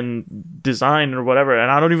design or whatever,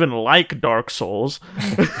 and I don't even like Dark Souls.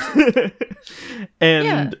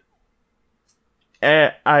 And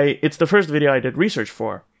it's the first video I did research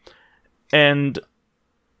for, and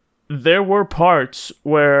there were parts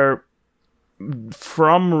where,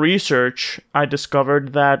 from research, I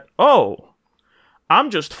discovered that, oh, I'm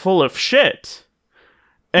just full of shit,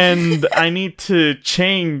 and I need to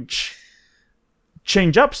change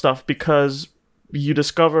up stuff, because you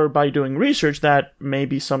discover by doing research that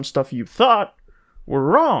maybe some stuff you thought were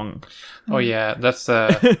wrong. Oh yeah, that's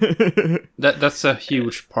that's a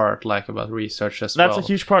huge part, like, about research as That's well. a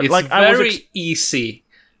huge part. It's Like, I was very easy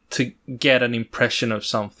to get an impression of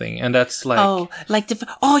something, and that's like like the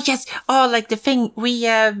thing we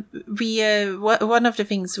one of the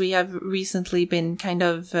things we have recently been kind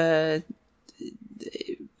of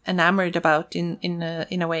enamored about in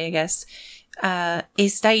a way, I guess,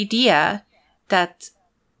 is the idea that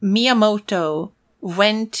Miyamoto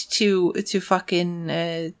went to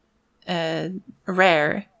fucking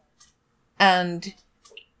Rare and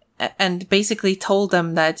basically told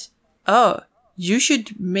them that, oh, you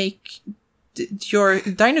should make your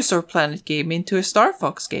Dinosaur Planet game into a Star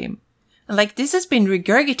Fox game. And like, this has been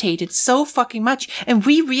regurgitated so fucking much, and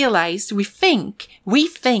we realized, we think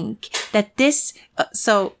that this,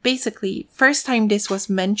 so basically, first time this was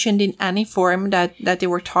mentioned in any form that there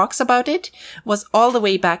were talks about it was all the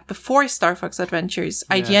way back before Star Fox Adventures.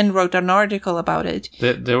 IGN wrote an article about it.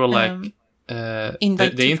 they were like in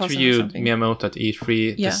like they 2000 or interviewed something. Miyamoto at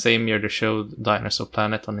E3 Yeah. the same year they showed Dinosaur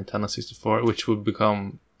Planet on Nintendo 64, which would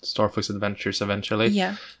become Star Fox Adventures eventually.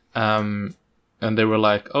 Yeah. And they were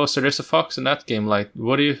like, oh, so there's a fox in that game. Like,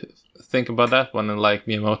 what do you think about that one? And like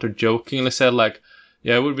Miyamoto jokingly said, like,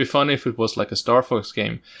 yeah, it would be funny if it was like a Star Fox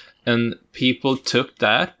game. And people took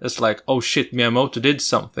that as like, oh shit, Miyamoto did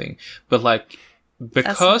something. But like,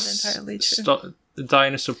 because entirely true. the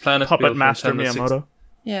Dinosaur Planet Puppet build for Master Nintendo 60 Miyamoto.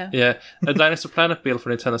 Yeah. Yeah, a Dinosaur Planet build for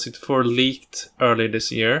Nintendo 64 leaked earlier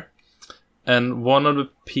this year. And one of the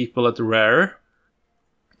people at Rare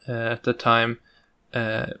at the time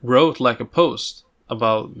wrote like a post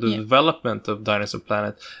about the Yeah. development of Dinosaur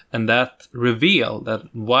Planet, and that reveal that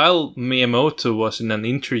while Miyamoto was in an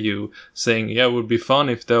interview saying, yeah, it would be fun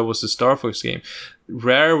if there was a Star Fox game,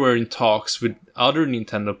 Rare were in talks with other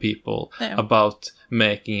Nintendo people Yeah. about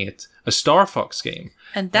making it a Star Fox game.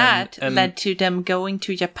 And that and- led to them going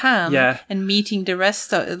to Japan Yeah. and meeting the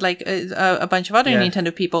rest of, like, a bunch of other Yeah.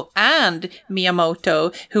 Nintendo people and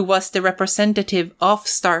Miyamoto, who was the representative of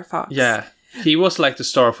Star Fox. Yeah. He was like the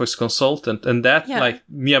Star Fox consultant, and that, Yeah. like,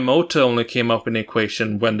 Miyamoto only came up in the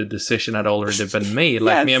equation when the decision had already been made.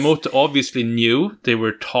 Like, Yes. Miyamoto obviously knew there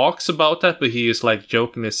were talks about that, but he just, like,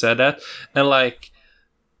 jokingly said that. And, like,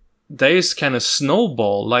 they just kind of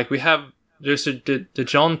snowball. Like, there's the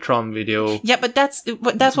JonTron video Yeah, but that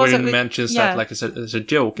was where he mentions that, like, as a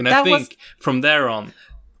joke. And I That think was- from there on,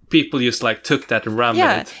 people just, like, took that and ran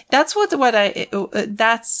yeah, with it.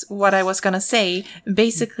 that's what I was gonna say.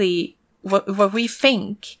 Basically, what we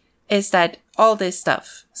think is that all this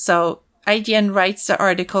stuff. So IGN writes the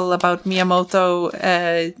article about Miyamoto,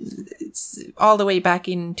 it's all the way back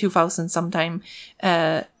in 2000 sometime,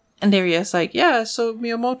 and they're just like, yeah, so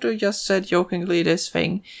Miyamoto just said jokingly this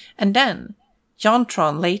thing, and then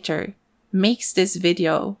JonTron later makes this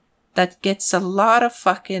video that gets a lot of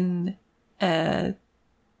fucking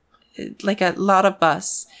like a lot of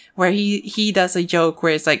buzz, where he does a joke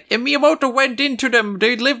where it's like, and Miyamoto went into them,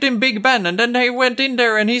 they lived in Big Ben, and then they went in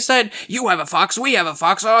there and he said, you have a fox, we have a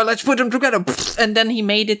fox, oh, let's put them together, and then he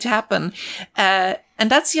made it happen. And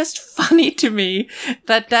that's just funny to me,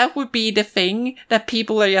 that would be the thing that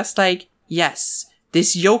people are just like, yes,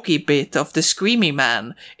 this Yoki bit of the Screamy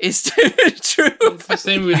Man is true. The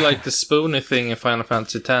same with, like, the Spoonie thing in Final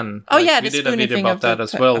Fantasy X. Oh, Like, yeah, we the did a Spoonie video thing about of that the-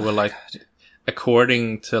 as well, where, like,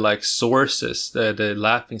 according to, like, sources, the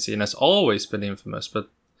laughing scene has always been infamous, but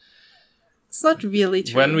It's not really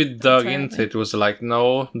true. when we dug entirely. into it, it was like,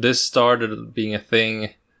 no, this started being a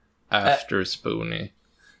thing after Spoonie.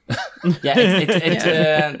 Yeah,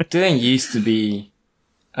 it didn't used to be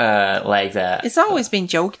like that. It's always been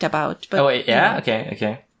joked about, but Oh wait, yeah, you know.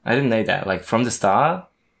 okay. I didn't know that. Like from the start,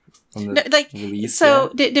 from the No, like, release.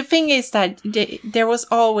 so the thing is that there was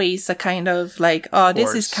always a kind of like, oh,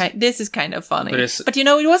 this is course. kind of funny, But it's- but you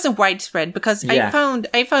know, it wasn't widespread because Yeah.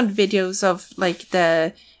 I found videos of like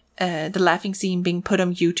the laughing scene being put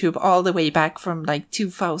on YouTube all the way back from like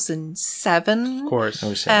 2007. Of course.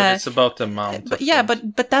 Oh, shit. But it's about the amount. But of yeah,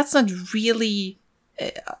 them. but that's not really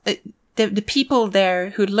the people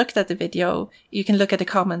there who looked at the video. You can look at the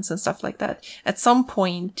comments and stuff like that. At some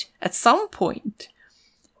point,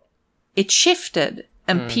 it shifted,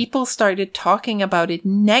 and people started talking about it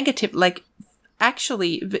negative. Like,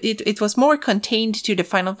 actually, it was more contained to the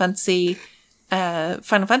Final Fantasy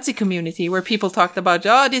community, where people talked about,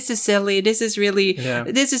 oh, this is silly, this is really, Yeah.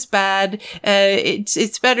 this is bad,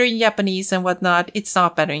 it's better in Japanese and whatnot. It's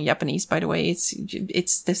not better in Japanese, by the way.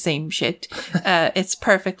 It's the same shit. It's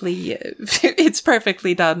perfectly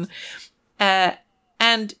done.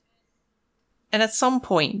 And at some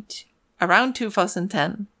point around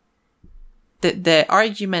 2010, the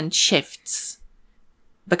argument shifts,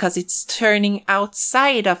 because it's turning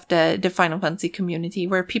outside of the Final Fantasy community,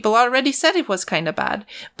 where people already said it was kind of bad,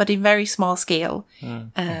 but in very small scale.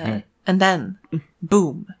 And then,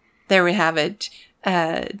 boom, there we have it.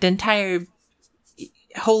 The entire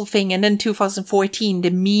whole thing. And then 2014,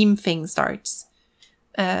 the meme thing starts,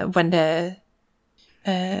 when the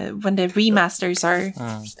remasters are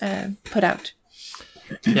put out.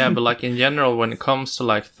 Yeah, but like in general, when it comes to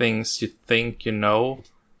like things you think you know,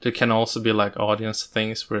 there can also be like audience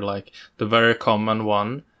things where like the very common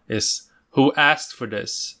one is, who asked for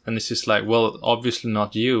this? And it's just like, well, obviously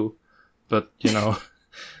not you, but you know,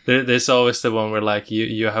 there's always the one where like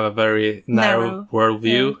you have a very narrow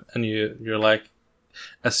worldview, and you're like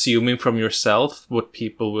assuming from yourself what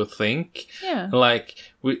people will think. Yeah. Like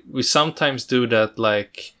we sometimes do that,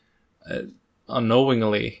 like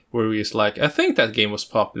unknowingly, where we just like, I think that game was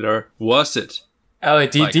popular. Was it? Oh,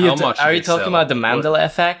 Like, how much are did you it talking sell? about the Mandela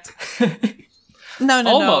effect? No.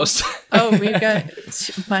 Almost. Oh, we got,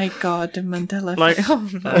 my God, the Mandela. Like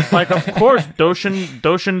of course,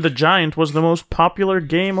 Doshin the Giant was the most popular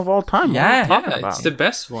game of all time. What are you Yeah, talking Yeah, about? it's the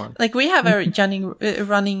best one. Like, we have a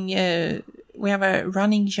running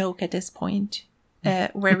joke at this point,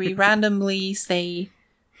 where we randomly say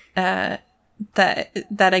that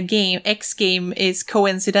a game, X game, is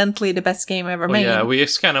coincidentally the best game ever Oh, made. yeah, we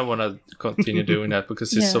just kind of want to continue doing that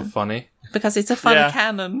because it's so Yeah. funny. Because it's a funny Yeah.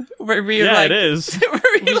 canon where we're Yeah, like, it is.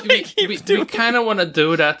 where we keep We doing. kind of want to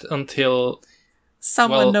do that until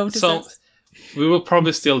Someone well, notices. so- we will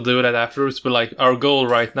probably still do that afterwards, but like our goal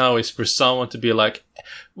right now is for someone to be like,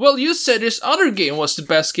 well, you said this other game was the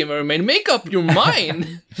best game ever made. Make up your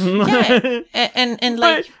mind. Yeah, and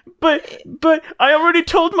like, but I already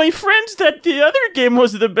told my friends that the other game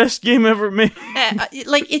was the best game ever made.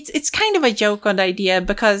 like it's kind of a joke on the idea,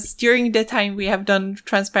 because during the time we have done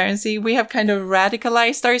Transparency, we have kind of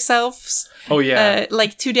radicalized ourselves. Oh yeah.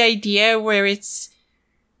 Like to the idea where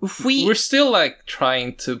we're still like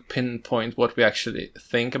trying to pinpoint what we actually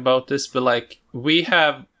think about this, but like we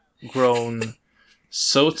have grown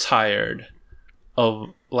so tired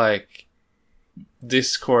of like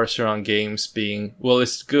discourse around games being, well,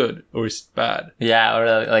 it's good or it's bad. Yeah,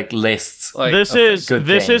 or like lists. Like this is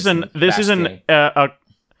an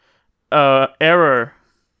error.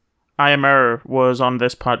 I Am Error was on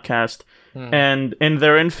this podcast, and in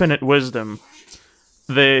their infinite wisdom,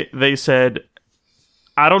 they said,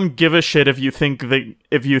 I don't give a shit if you think the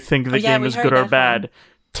game is good or bad.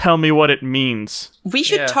 Tell me what it means. We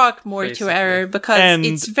should talk more basically to Error, because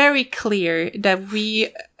it's very clear that we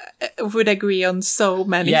would agree on so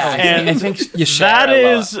many things. And I think you share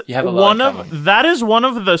that is one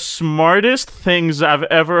of the smartest things I've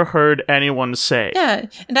ever heard anyone say. Yeah,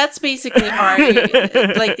 and that's basically our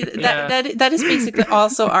that is basically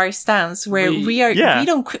also our stance, where we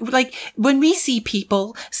don't like when we see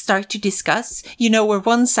people start to discuss, where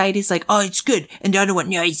one side is like, oh, it's good, and the other one,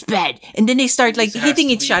 no, it's bad, and then they start like hitting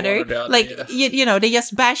each other, like they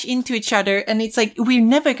just bash into each other, and it's like we're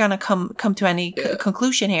never gonna come to any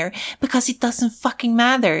conclusion here, because it doesn't fucking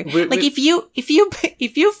matter. If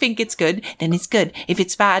you think it's good, then it's good. If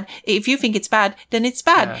you think it's bad, then it's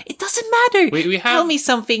bad. Yeah. It doesn't matter. Tell me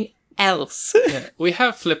something else. We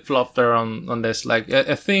have flip-flopped there on this. Like,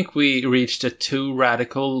 I think we reached a too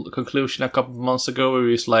radical conclusion a couple of months ago, where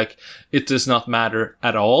it's like, it does not matter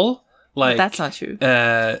at all. Like, that's not true.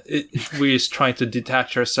 We're just trying to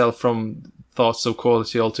detach ourselves from thoughts of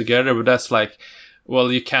quality altogether, but that's like,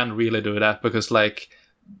 well, you can't really do that, because like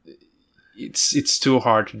it's too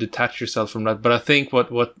hard to detach yourself from that. But I think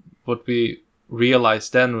what we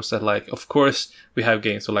realized then was that, like, of course we have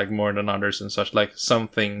games with like more than others and such, like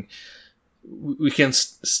something we can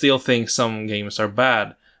still think some games are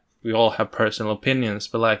bad. We all have personal opinions,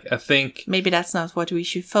 but like I think maybe that's not what we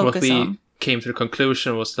should focus on. What we came to the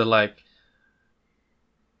conclusion was that like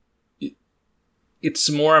it's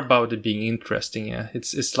more about it being interesting.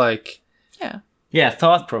 It's like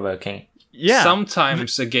thought-provoking. Yeah.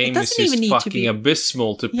 Sometimes a game is just fucking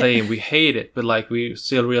abysmal to play and we hate it, but like we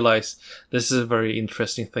still realize this is a very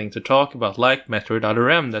interesting thing to talk about, like Metroid Other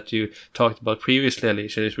M that you talked about previously,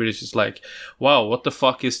 Alicia. It's really just like, wow, what the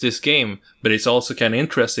fuck is this game? But it's also kind of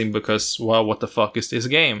interesting because, wow, what the fuck is this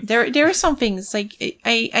game? There are some things, like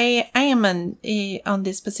I am on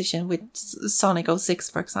this position with Sonic 06,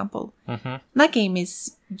 for example. Mm-hmm. That game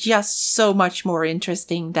is just so much more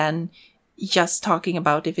interesting than just talking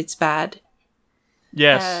about if it's bad.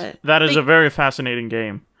 Yes, that is a very fascinating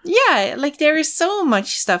game. Yeah, like there is so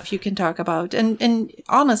much stuff you can talk about. And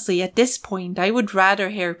honestly, at this point, I would rather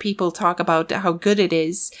hear people talk about how good it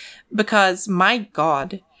is, because my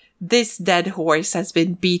God, this dead horse has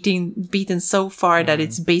been beaten so far that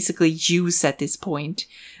it's basically juice at this point.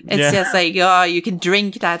 It's just like, oh, you can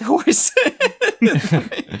drink that horse.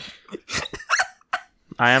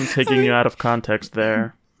 I am taking you out of context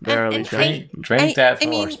there. Drink that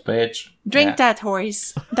horse, bitch. Drink that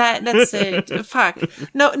horse. That's it. Fuck.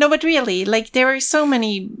 No, but really, like there are so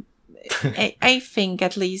many. I think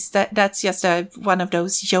at least that's just one of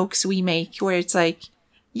those jokes we make where it's like,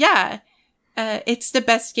 it's the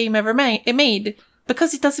best game ever made,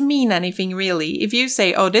 because it doesn't mean anything really. If you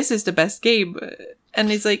say, "Oh, this is the best game,"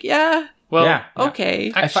 and it's like,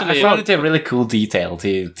 okay. Actually, I found it a really cool detail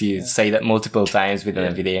to say that multiple times within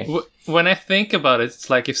a video. When I think about it, it's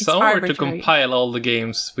like if someone were to compile all the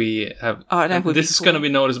games we have, this is going to be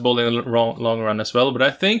noticeable in the long run as well, but I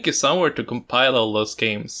think if someone were to compile all those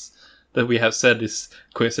games that we have said is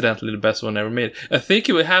coincidentally the best one ever made, I think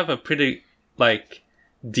it would have a pretty, like,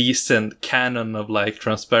 decent canon of, like,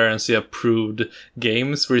 Transparency approved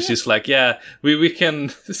games, where it's just like, we can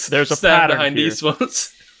stand behind here. These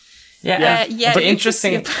ones. The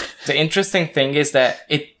interesting thing is that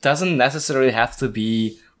it doesn't necessarily have to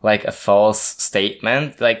be like a false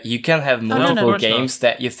statement. Like, you can have multiple games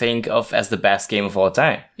that you think of as the best game of all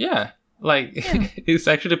time. Yeah. Like, it's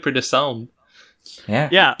actually pretty sound. Yeah.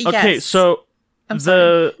 Yeah. Okay. Yes. So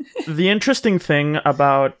the interesting thing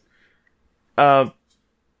about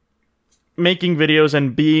making videos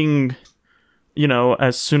and being,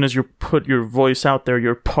 as soon as you put your voice out there,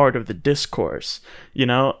 you're part of the discourse,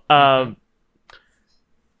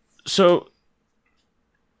 So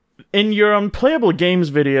in your unplayable games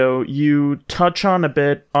video, you touch on a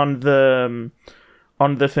bit on the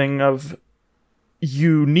thing of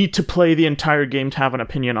you need to play the entire game to have an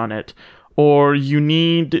opinion on it, or you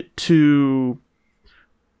need to.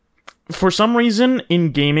 For some reason,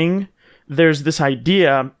 in gaming, there's this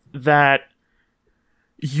idea that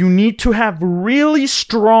you need to have really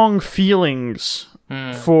strong feelings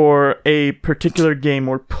for a particular game,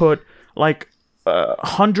 or put like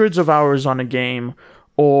hundreds of hours on a game,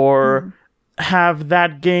 or have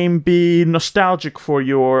that game be nostalgic for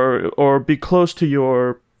you, or be close to you,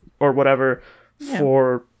 or whatever,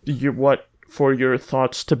 for your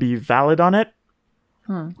thoughts to be valid on it.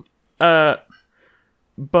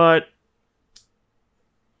 But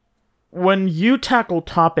when you tackle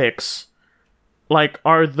topics, like,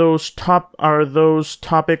 are those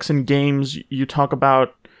topics in games you talk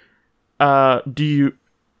about, do you,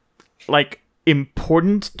 like,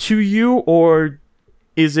 important to you, or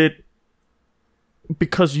is it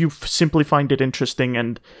because you simply find it interesting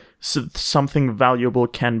and something valuable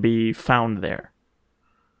can be found there?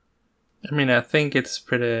 I mean, I think it's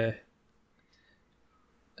pretty.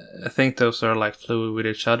 I think those are like fluid with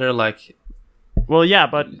each other. Like, well, yeah,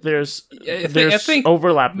 but there's I think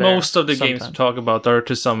overlap there. Most of the games we talk about are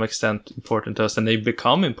to some extent important to us, and they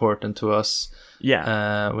become important to us.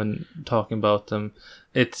 Yeah. When talking about them,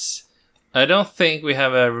 I don't think we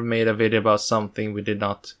have ever made a video about something we did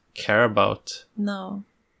not care about. No.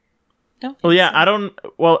 Don't Well, yeah, I don't.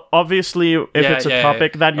 Well, obviously, if it's a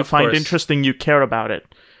topic that you find course. interesting, you care about it.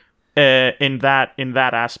 In that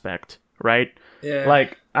aspect, right? Yeah.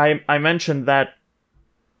 Like I mentioned that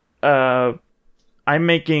I'm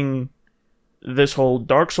making this whole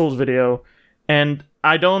Dark Souls video, and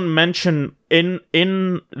I don't mention in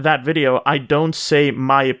that video, I don't say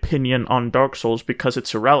my opinion on Dark Souls because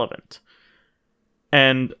it's irrelevant.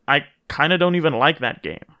 And I kind of don't even like that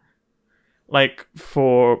game. Like,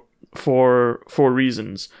 for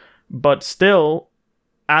reasons. But still,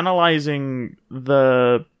 analyzing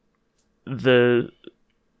the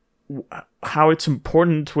how it's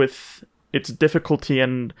important with its difficulty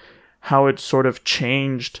and how it sort of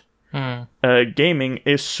changed gaming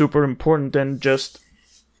is super important, and just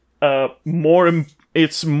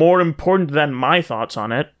it's more important than my thoughts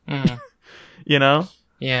on it. You know?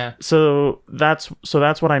 Yeah. So that's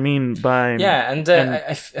what I mean by and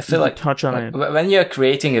I feel like touch on it. When you're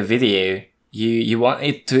creating a video, you want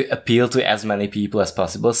it to appeal to as many people as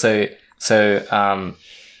possible. So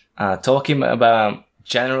talking about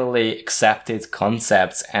generally accepted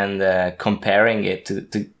concepts and comparing it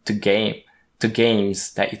to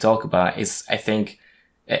games that you talk about is, I think,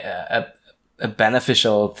 a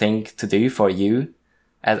beneficial thing to do for you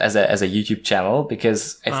as a YouTube channel,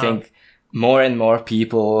 because I think more and more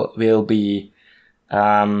people will be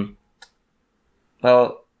drawn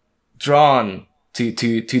to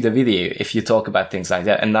the video if you talk about things like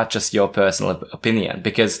that and not just your personal opinion,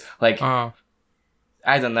 because like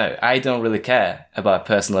I don't know, I don't really care about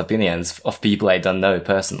personal opinions of people I don't know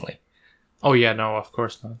personally. Oh yeah, no, of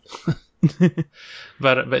course not.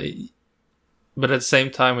 but at the same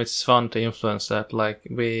time, it's fun to influence that. Like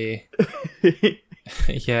we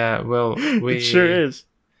It sure is.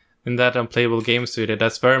 In that unplayable games video,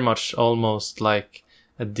 that's very much almost like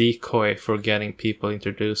a decoy for getting people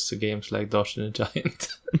introduced to games like Dodge the Giant.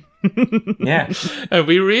 Yeah. And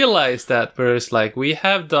we realized that, whereas like we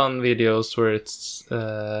have done videos where it's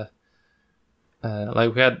like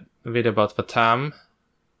we had a video about Vatam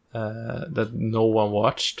that no one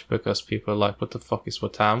watched because people are like, what the fuck is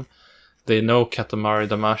Vatam? They know Katamari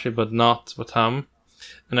Damacy, but not Vatam.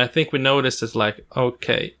 And I think we noticed it's like,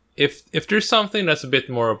 okay, if there's something that's a bit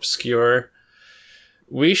more obscure,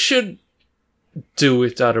 we should do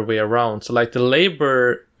it the other way around. So like the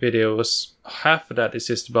labor videos, half of that is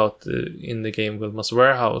just about in the game Wilma's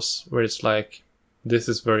Warehouse, where it's like, this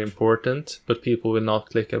is very important, but people will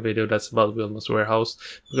not click a video that's about Wilma's Warehouse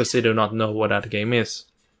because they do not know what that game is.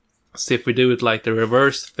 So if we do it like the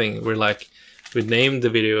reverse thing, we're like, we name the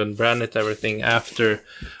video and brand it everything after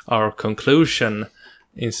our conclusion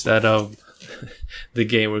instead of the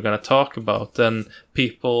game we're going to talk about, then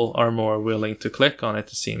people are more willing to click on it,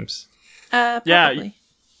 it seems. Probably. Yeah,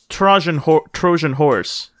 Trojan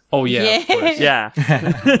horse. Oh yeah, of course. Yeah.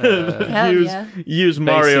 Use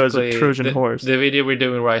Mario as a Trojan horse. The video we're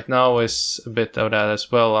doing right now is a bit of that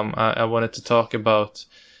as well. I wanted to talk about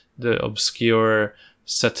the obscure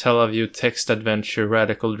Satellaview text adventure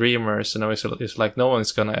Radical Dreamers, and it's like no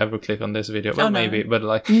one's gonna ever click on this video. Well, maybe, but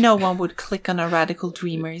like no one would click on a Radical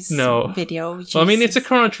Dreamers video. Jesus. Well, I mean, it's a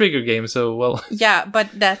Chrono Trigger game, so well. Yeah, but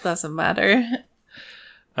that doesn't matter.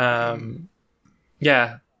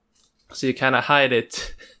 Yeah, so you kind of hide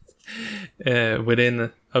it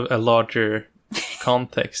within a larger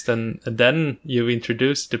context, and then you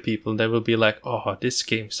introduce the people, they will be like, oh, this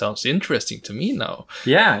game sounds interesting to me now.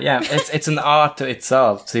 Yeah. It's an art to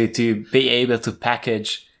itself to be able to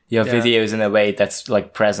package your videos in a way that's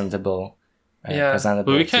like presentable. But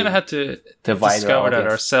we kind of had to discover that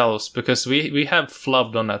ourselves, because we have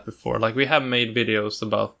flubbed on that before. Like, we have made videos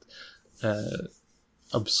about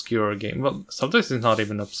obscure game. Well, sometimes it's not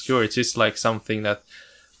even obscure. It's just like something that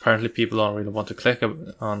apparently people don't really want to click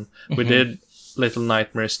on. We did Little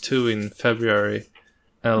Nightmares 2 in February.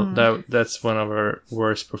 That's one of our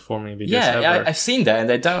worst performing videos ever. Yeah, I've seen that,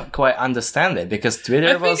 and I don't quite understand it, because Twitter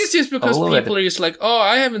I think it's just because people are just like, oh,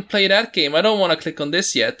 I haven't played that game, I don't want to click on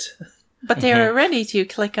this yet. But they're ready to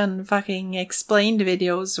click on fucking explained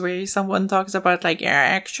videos where someone talks about, like, yeah,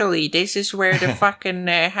 actually, this is where the fucking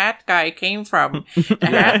hat guy came from. The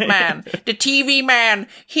hat man. The TV man.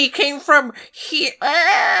 He came from here.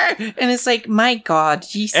 And it's like, my God,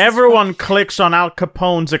 Jesus. Everyone clicks on Al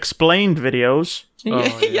Capone's explained videos.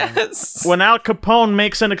 Oh, yeah. Yes. When Al Capone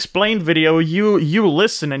makes an explained video, you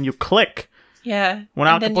listen and you click. Yeah. When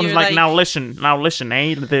Al Capone's like, now listen,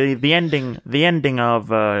 eh? The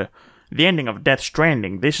ending of Death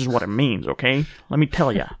Stranding. This is what it means, okay? Let me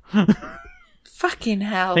tell ya. Fucking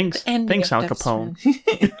hell. Thanks, Al Capone.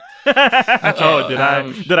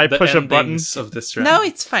 Okay, did I push a button? Of Death Stranding. No,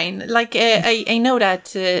 it's fine. Like, I know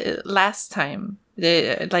that last time,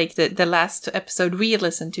 the last episode we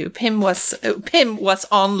listened to, Pim was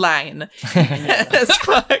online as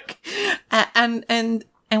fuck, and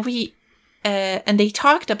they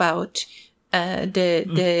talked about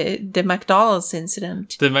the McDonald's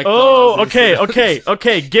incident.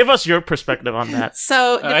 Okay. Give us your perspective on that.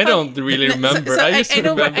 So I don't really remember. I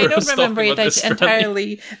don't remember it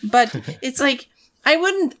entirely, but it's like I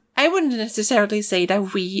wouldn't necessarily say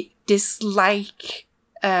that we dislike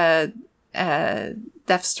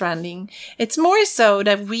Death Stranding. It's more so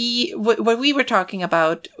that what we were talking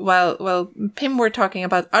about, while Pim were talking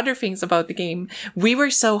about other things about the game, we were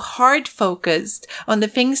so hard focused on the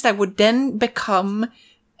things that would then become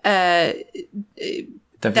Death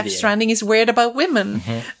Stranding is weird about women.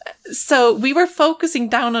 Mm-hmm. So we were focusing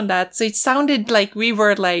down on that. So it sounded like we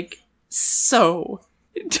were like so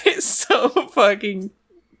fucking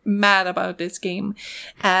mad about this game.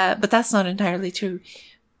 But that's not entirely true.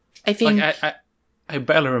 I think... Like, I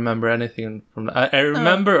barely remember anything from that. I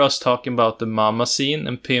remember us talking about the mama scene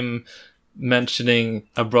and Pim mentioning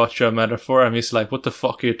I brought you a metaphor. I'm just like, what the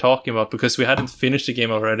fuck are you talking about? Because we hadn't finished the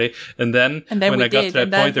game already. And then when I got to that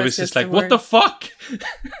point, it was just like, what the fuck?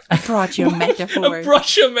 I brought you a metaphor. I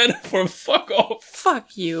brought you a metaphor. Fuck off.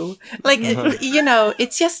 Fuck you. Like,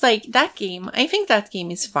 it's just like that game. I think that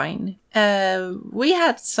game is fine. We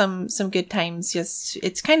had some good times. Just,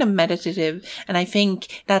 it's kind of meditative. And I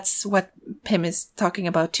think that's what Pim is talking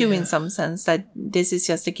about too, in some sense, that this is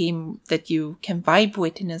just a game that you can vibe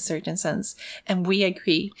with in a certain sense. And we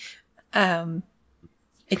agree.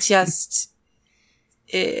 It's just,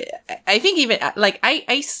 I think even, like,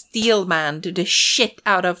 I steel manned the shit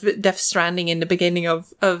out of Death Stranding in the beginning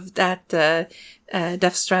of that,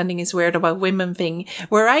 Death Stranding is weird about women thing,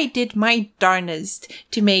 where I did my darnest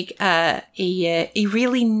to make a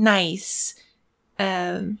really nice,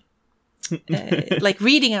 like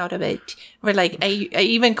reading out of it, where like I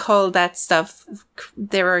even call that stuff,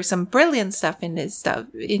 there are some brilliant stuff in this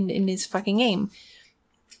in this fucking game.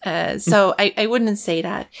 So I wouldn't say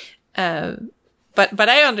that. But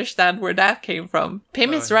I understand where that came from.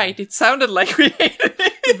 Pim is right. It sounded like we hated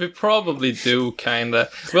it. We probably do, kinda.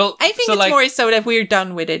 Well, I think it's more so that we're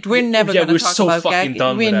done with it. We're never going to talk about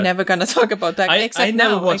that. We're never going to talk about that. I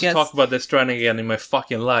never want to talk about Death Stranding again in my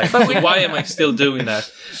fucking life. But why am I still doing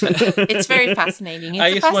that? It's very fascinating.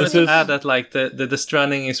 I just wanted to add that, like, the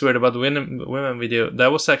Stranding is weird about women video.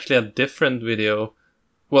 That was actually a different video.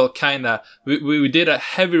 Well, kinda. We did a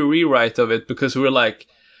heavy rewrite of it because we were like,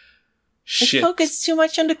 shit. It focused too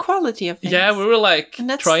much on the quality of things. Yeah, we were like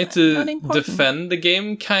trying to defend the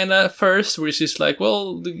game kind of first, which is like,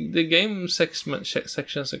 well, the game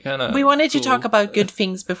sections are kind of. We wanted to talk about good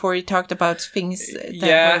things before we talked about things that were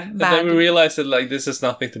bad. And then we realized that like this has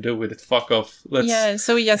nothing to do with it. Fuck off.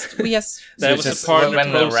 So we just that was a part of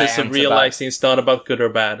the process of realizing it's not about good or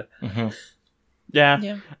bad. Mm-hmm.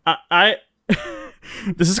 Yeah. I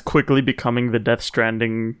this is quickly becoming the Death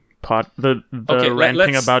Stranding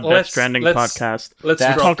ranting about Death Stranding podcast. Let's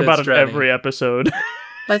talk about it every episode.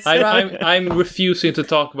 I'm refusing to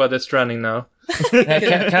talk about Death Stranding now. Can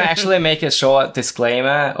I actually make a short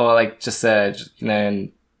disclaimer, or like just because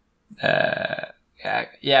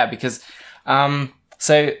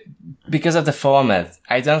because of the format,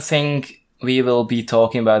 I don't think we will be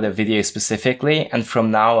talking about a video specifically, and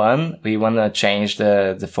from now on, we want to change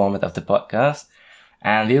the format of the podcast,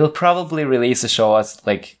 and we will probably release a short,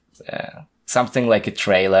 like something like a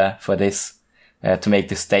trailer for this to make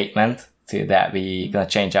the statement to that we gonna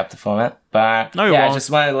change up the format. But No, you yeah, I won't. just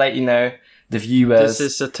want to let you know, the viewers, This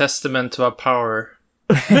is a testament to our power.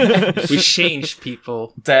 We change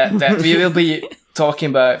people. that we will be talking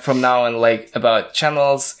about from now on, like about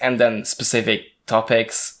channels and then specific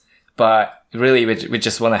topics. But really, we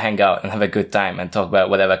just want to hang out and have a good time and talk about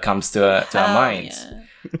whatever comes to our minds. Yeah.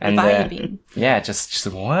 And Vibing. yeah, just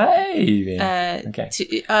vibing.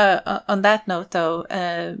 Okay. On that note, though,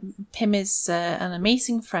 Pim is an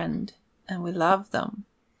amazing friend, and we love them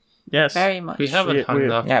Yes. very much. We haven't We-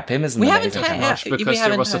 hung up Yeah, Pim is an We haven't amazing friend. much because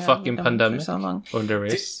there was a hung out fucking with them pandemic. for so long. or there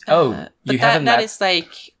is. Oh, But you haven't that met- is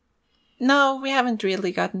like, no, we haven't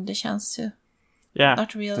really gotten the chance to. Yeah.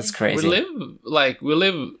 Not really. That's We crazy.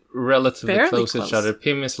 live relatively Fairly close to each close. other.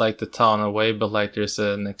 Pim is like the town away, but like there's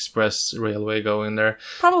an express railway going there.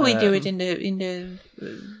 Probably do it in the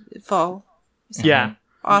fall. Yeah.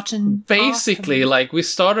 Autumn. Basically, like we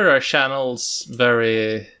started our channels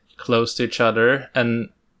very close to each other, and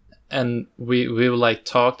we like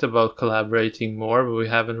talked about collaborating more, but we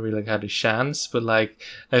haven't really had a chance. But like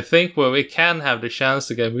I think when we can have the chance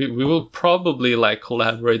again, we will probably like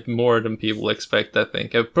collaborate more than people expect. I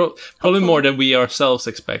think probably more than we ourselves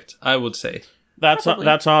expect, I would say. That's Probably.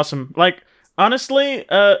 that's awesome. Like honestly,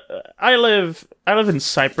 I live in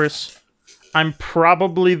Cyprus. I'm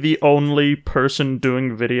probably the only person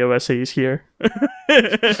doing video essays here.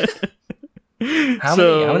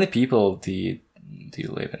 How many people do you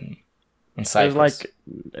live in There's Cyprus? like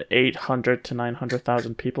 800 to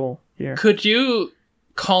 900,000 people here. Could you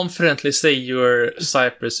confidently say you're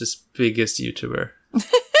Cyprus's biggest YouTuber?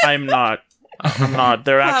 I'm not. I'm not.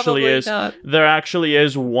 There actually Probably is. not. There actually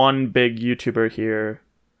is one big YouTuber here.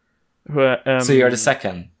 Who? So you're the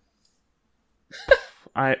second.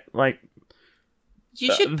 I like.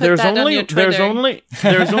 You should put There's that only on your Twitter.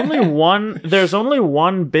 there's only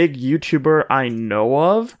one big YouTuber I know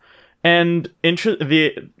of, and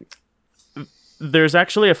there's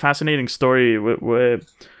actually a fascinating story with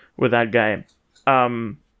that guy.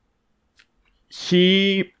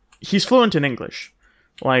 He's fluent in English,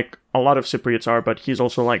 like a lot of Cypriots are, but he's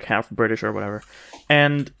also like half British or whatever.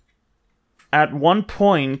 And at one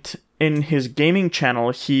point in his gaming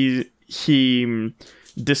channel, he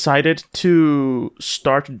decided to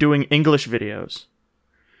start doing English videos.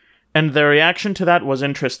 And the reaction to that was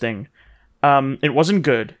interesting. It wasn't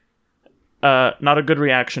good. Not a good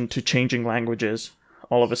reaction to changing languages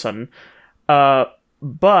all of a sudden.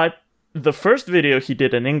 But the first video he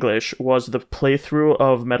did in English was the playthrough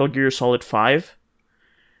of Metal Gear Solid 5.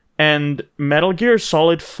 And Metal Gear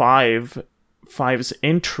Solid 5's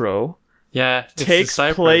intro Yeah, it's takes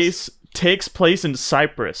Cyprus. place in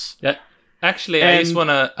Cyprus. Yeah, actually, I just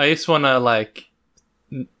And- wanna like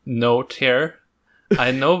note here.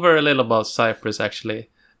 I know very little about Cyprus actually,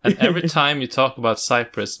 and every time you talk about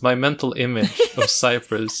Cyprus, my mental image of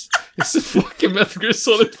Cyprus is a fucking Metal Gear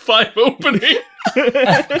Solid 5 opening.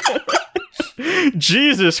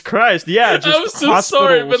 Jesus Christ! Yeah, just I'm so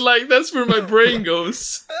sorry, but hospitals- like that's where my brain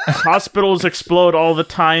goes. hospitals explode all the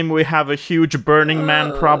time. We have a huge Burning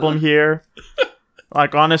Man problem here.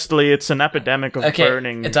 Like honestly, it's an epidemic of Okay,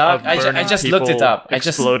 burning. dog, of I burning just looked it people, up.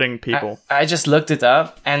 Exploding people. I just looked it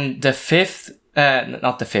up, and the 50th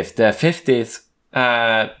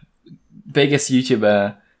biggest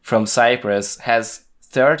YouTuber from Cyprus has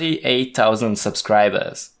 38,000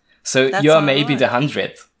 subscribers. So That's you're a maybe lot. the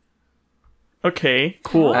 100th. Okay,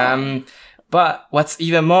 cool. But what's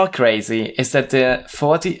even more crazy is that the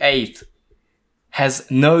 48th has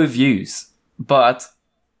no views, but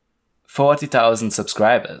 40,000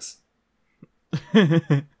 subscribers.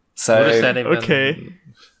 So What does that even? Okay.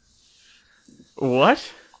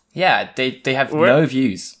 What? yeah, they have Where- no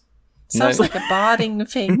views. Sounds No. like a botting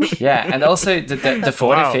thing. Yeah, and also the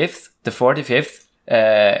 45th, the 45th,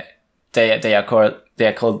 they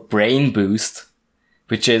are called Brain Boost,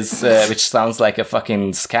 which sounds like a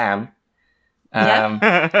fucking scam.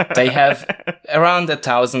 They have around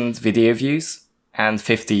 1,000 video views and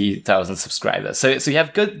 50,000 subscribers. So you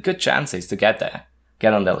have good chances to get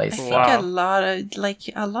on the I list. think Wow.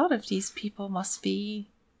 a lot of these people must be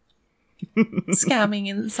scamming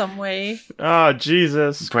in some way. Oh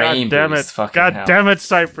Jesus! Brain God damn it! boost, fucking God hell. damn it,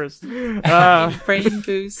 Cyprus! Brain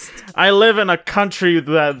boost. I live in a country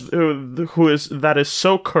that is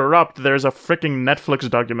so corrupt. There's a freaking Netflix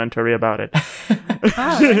documentary about it.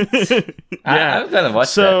 Ah, right. Yeah. I'm gonna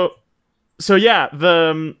watch that. So yeah,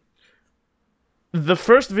 the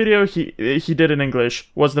first video he did in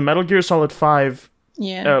English was the Metal Gear Solid 5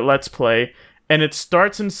 Let's Play, and it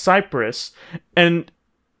starts in Cyprus, and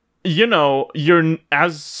you know, you're,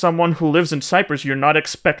 as someone who lives in Cyprus, you're not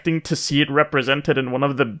expecting to see it represented in one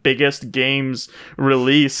of the biggest games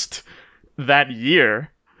released that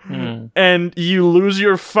year. And you lose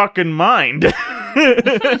your fucking mind.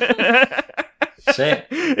 Shit.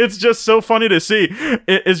 It's just so funny to see.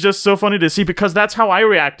 It's just so funny to see, because that's how I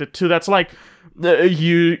reacted to. That's like,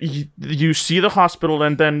 you see the hospital,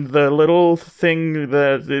 and then the little thing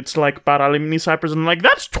that it's like Paralimni Cyprus, and I'm like,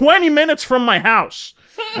 that's 20 minutes from my house.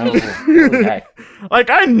 Oh, holy heck. Like,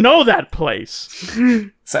 I know that place.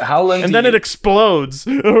 So how long? And then it explodes,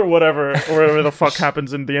 or whatever the fuck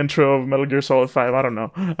happens in the intro of Metal Gear Solid 5. I don't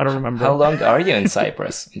know. I don't remember. How long are you in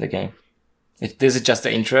Cyprus in the game? Is it just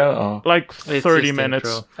the intro? Or? Like It's 30 just minutes.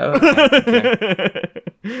 intro. Oh, okay.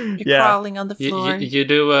 You're crawling on the floor. You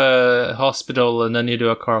do a hospital and then you do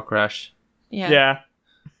a car crash. Yeah.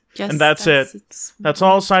 Just, And that's it. That's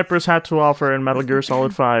all Cyprus had to offer in Metal Gear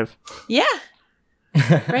Solid 5. Yeah.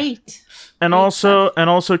 Great. And also,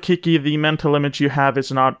 Kiki, the mental image you have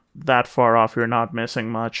is not that far off. You're not missing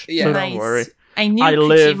much. Yeah. So Nice. don't worry. I knew I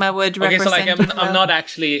live- Kojima would Okay, represent so like it I'm well. not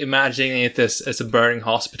actually imagining it as a burning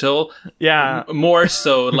hospital. Yeah. More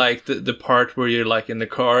so like the part where you're like in the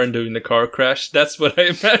car and doing the car crash. That's what I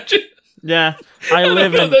imagine. Yeah. I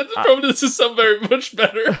live in That probably this is some very much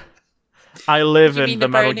better. I live You in mean the the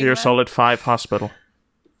Metal burning Gear one? Solid 5 hospital.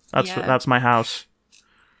 Yeah. That's my house.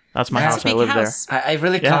 That's my That's house. It's a I big live house. I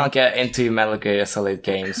really Yeah. can't get into Metal Gear Solid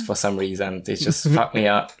games for some reason. They just fuck me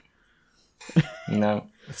up. You know,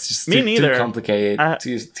 it's just Me too neither. complicated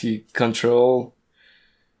to control.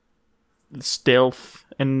 there. Stealth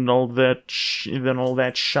and all that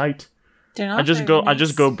shite. They're not I just very go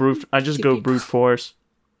nice. brute force.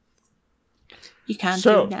 You can't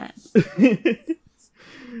So- do that.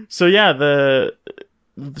 So yeah, the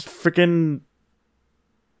freaking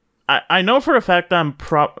I know for a fact I'm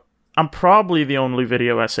probably the only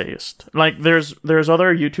video essayist. Like there's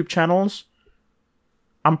other YouTube channels.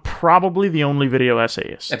 I'm probably the only video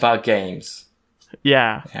essayist. About games.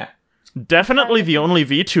 Yeah. Yeah. Definitely the only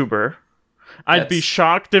VTuber. I'd be That's-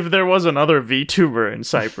 shocked if there was another VTuber in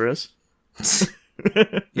Cyprus.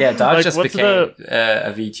 Yeah, Dark Like, just what's became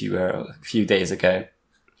a VTuber a few days ago.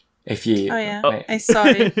 If you... Oh yeah, Wait. I saw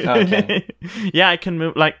it. Okay. Yeah, I can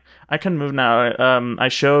move. Like I can move now. I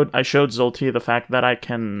showed Zolti the fact that I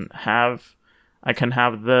can have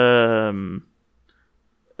the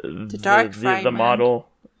dark the fragment. model.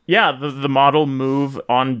 Yeah, the model move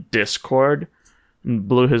on Discord, and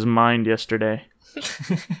blew his mind yesterday.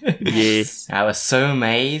 Yeah. I was so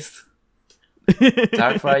amazed.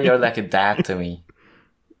 Darkfire, you're like a dad to me.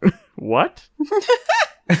 What?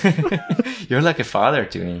 You're like a father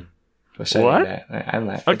to me. For showing What? That. I'm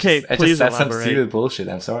like, Okay, I just please said some elaborate. stupid bullshit.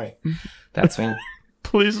 I'm sorry. That's me.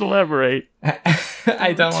 Please elaborate.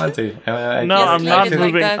 I don't want to. No, Yes, I'm leave not it like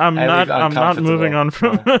moving. that. I'm I not. live I'm not moving on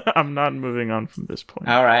from. uncomfortable. I'm not moving on from this point.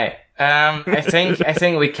 All right. I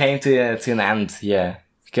think we came to an end here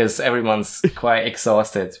because everyone's quite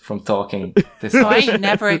exhausted from talking. This Oh, much. I'm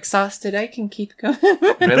never exhausted. I can keep going.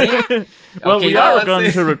 Really? Well, Okay, we now are let's going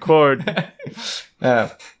see. to record.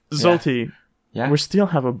 Oh, Zolti, yeah. we still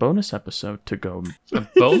have a bonus episode to go. A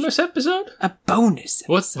bonus episode? A bonus.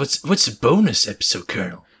 What's a bonus episode,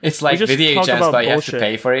 Colonel? It's like just video talk jams, about but you have to bullshit.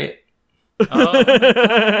 pay for it. Oh.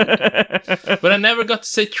 But I never got to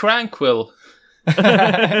say tranquil.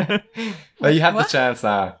 Well, you have What? the chance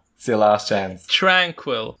now. It's your last chance.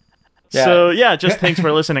 Tranquil. Yeah. So yeah, just thanks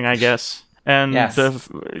for listening, I guess, and Yes.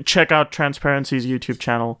 check out Transparency's YouTube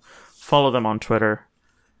channel. Follow them on Twitter.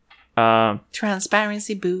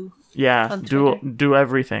 Transparency boo. Yeah, On do Twitter.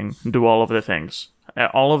 everything. Do all of the things.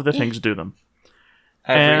 All of the things. Do them.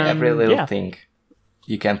 Every And, little yeah. thing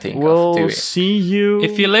you can think of. We'll Do it. see you.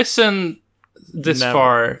 If you listen this Never.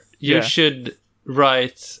 far, you Yeah. should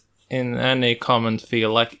write in any comment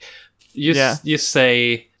field. Like, you Yeah. you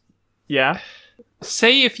say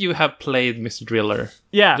say if you have played Mr. Driller.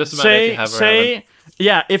 yeah Doesn't matter if you have or haven't.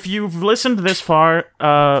 yeah. If you've listened this far,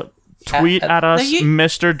 tweet at us. you-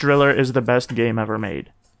 Mr. Driller is the best game ever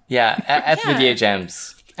made. Yeah, at Yeah. Video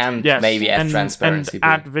Gems. And Yes, maybe at and Transparency.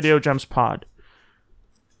 at Video Gems Pod.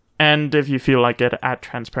 And if you feel like it, at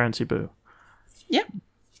Transparency Boo. Yep.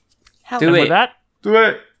 Hell Do And it. with that, Do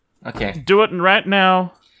it. Okay. do it right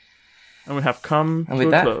now. And we have come And to with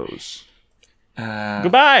a that- close. Uh,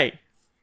 Goodbye.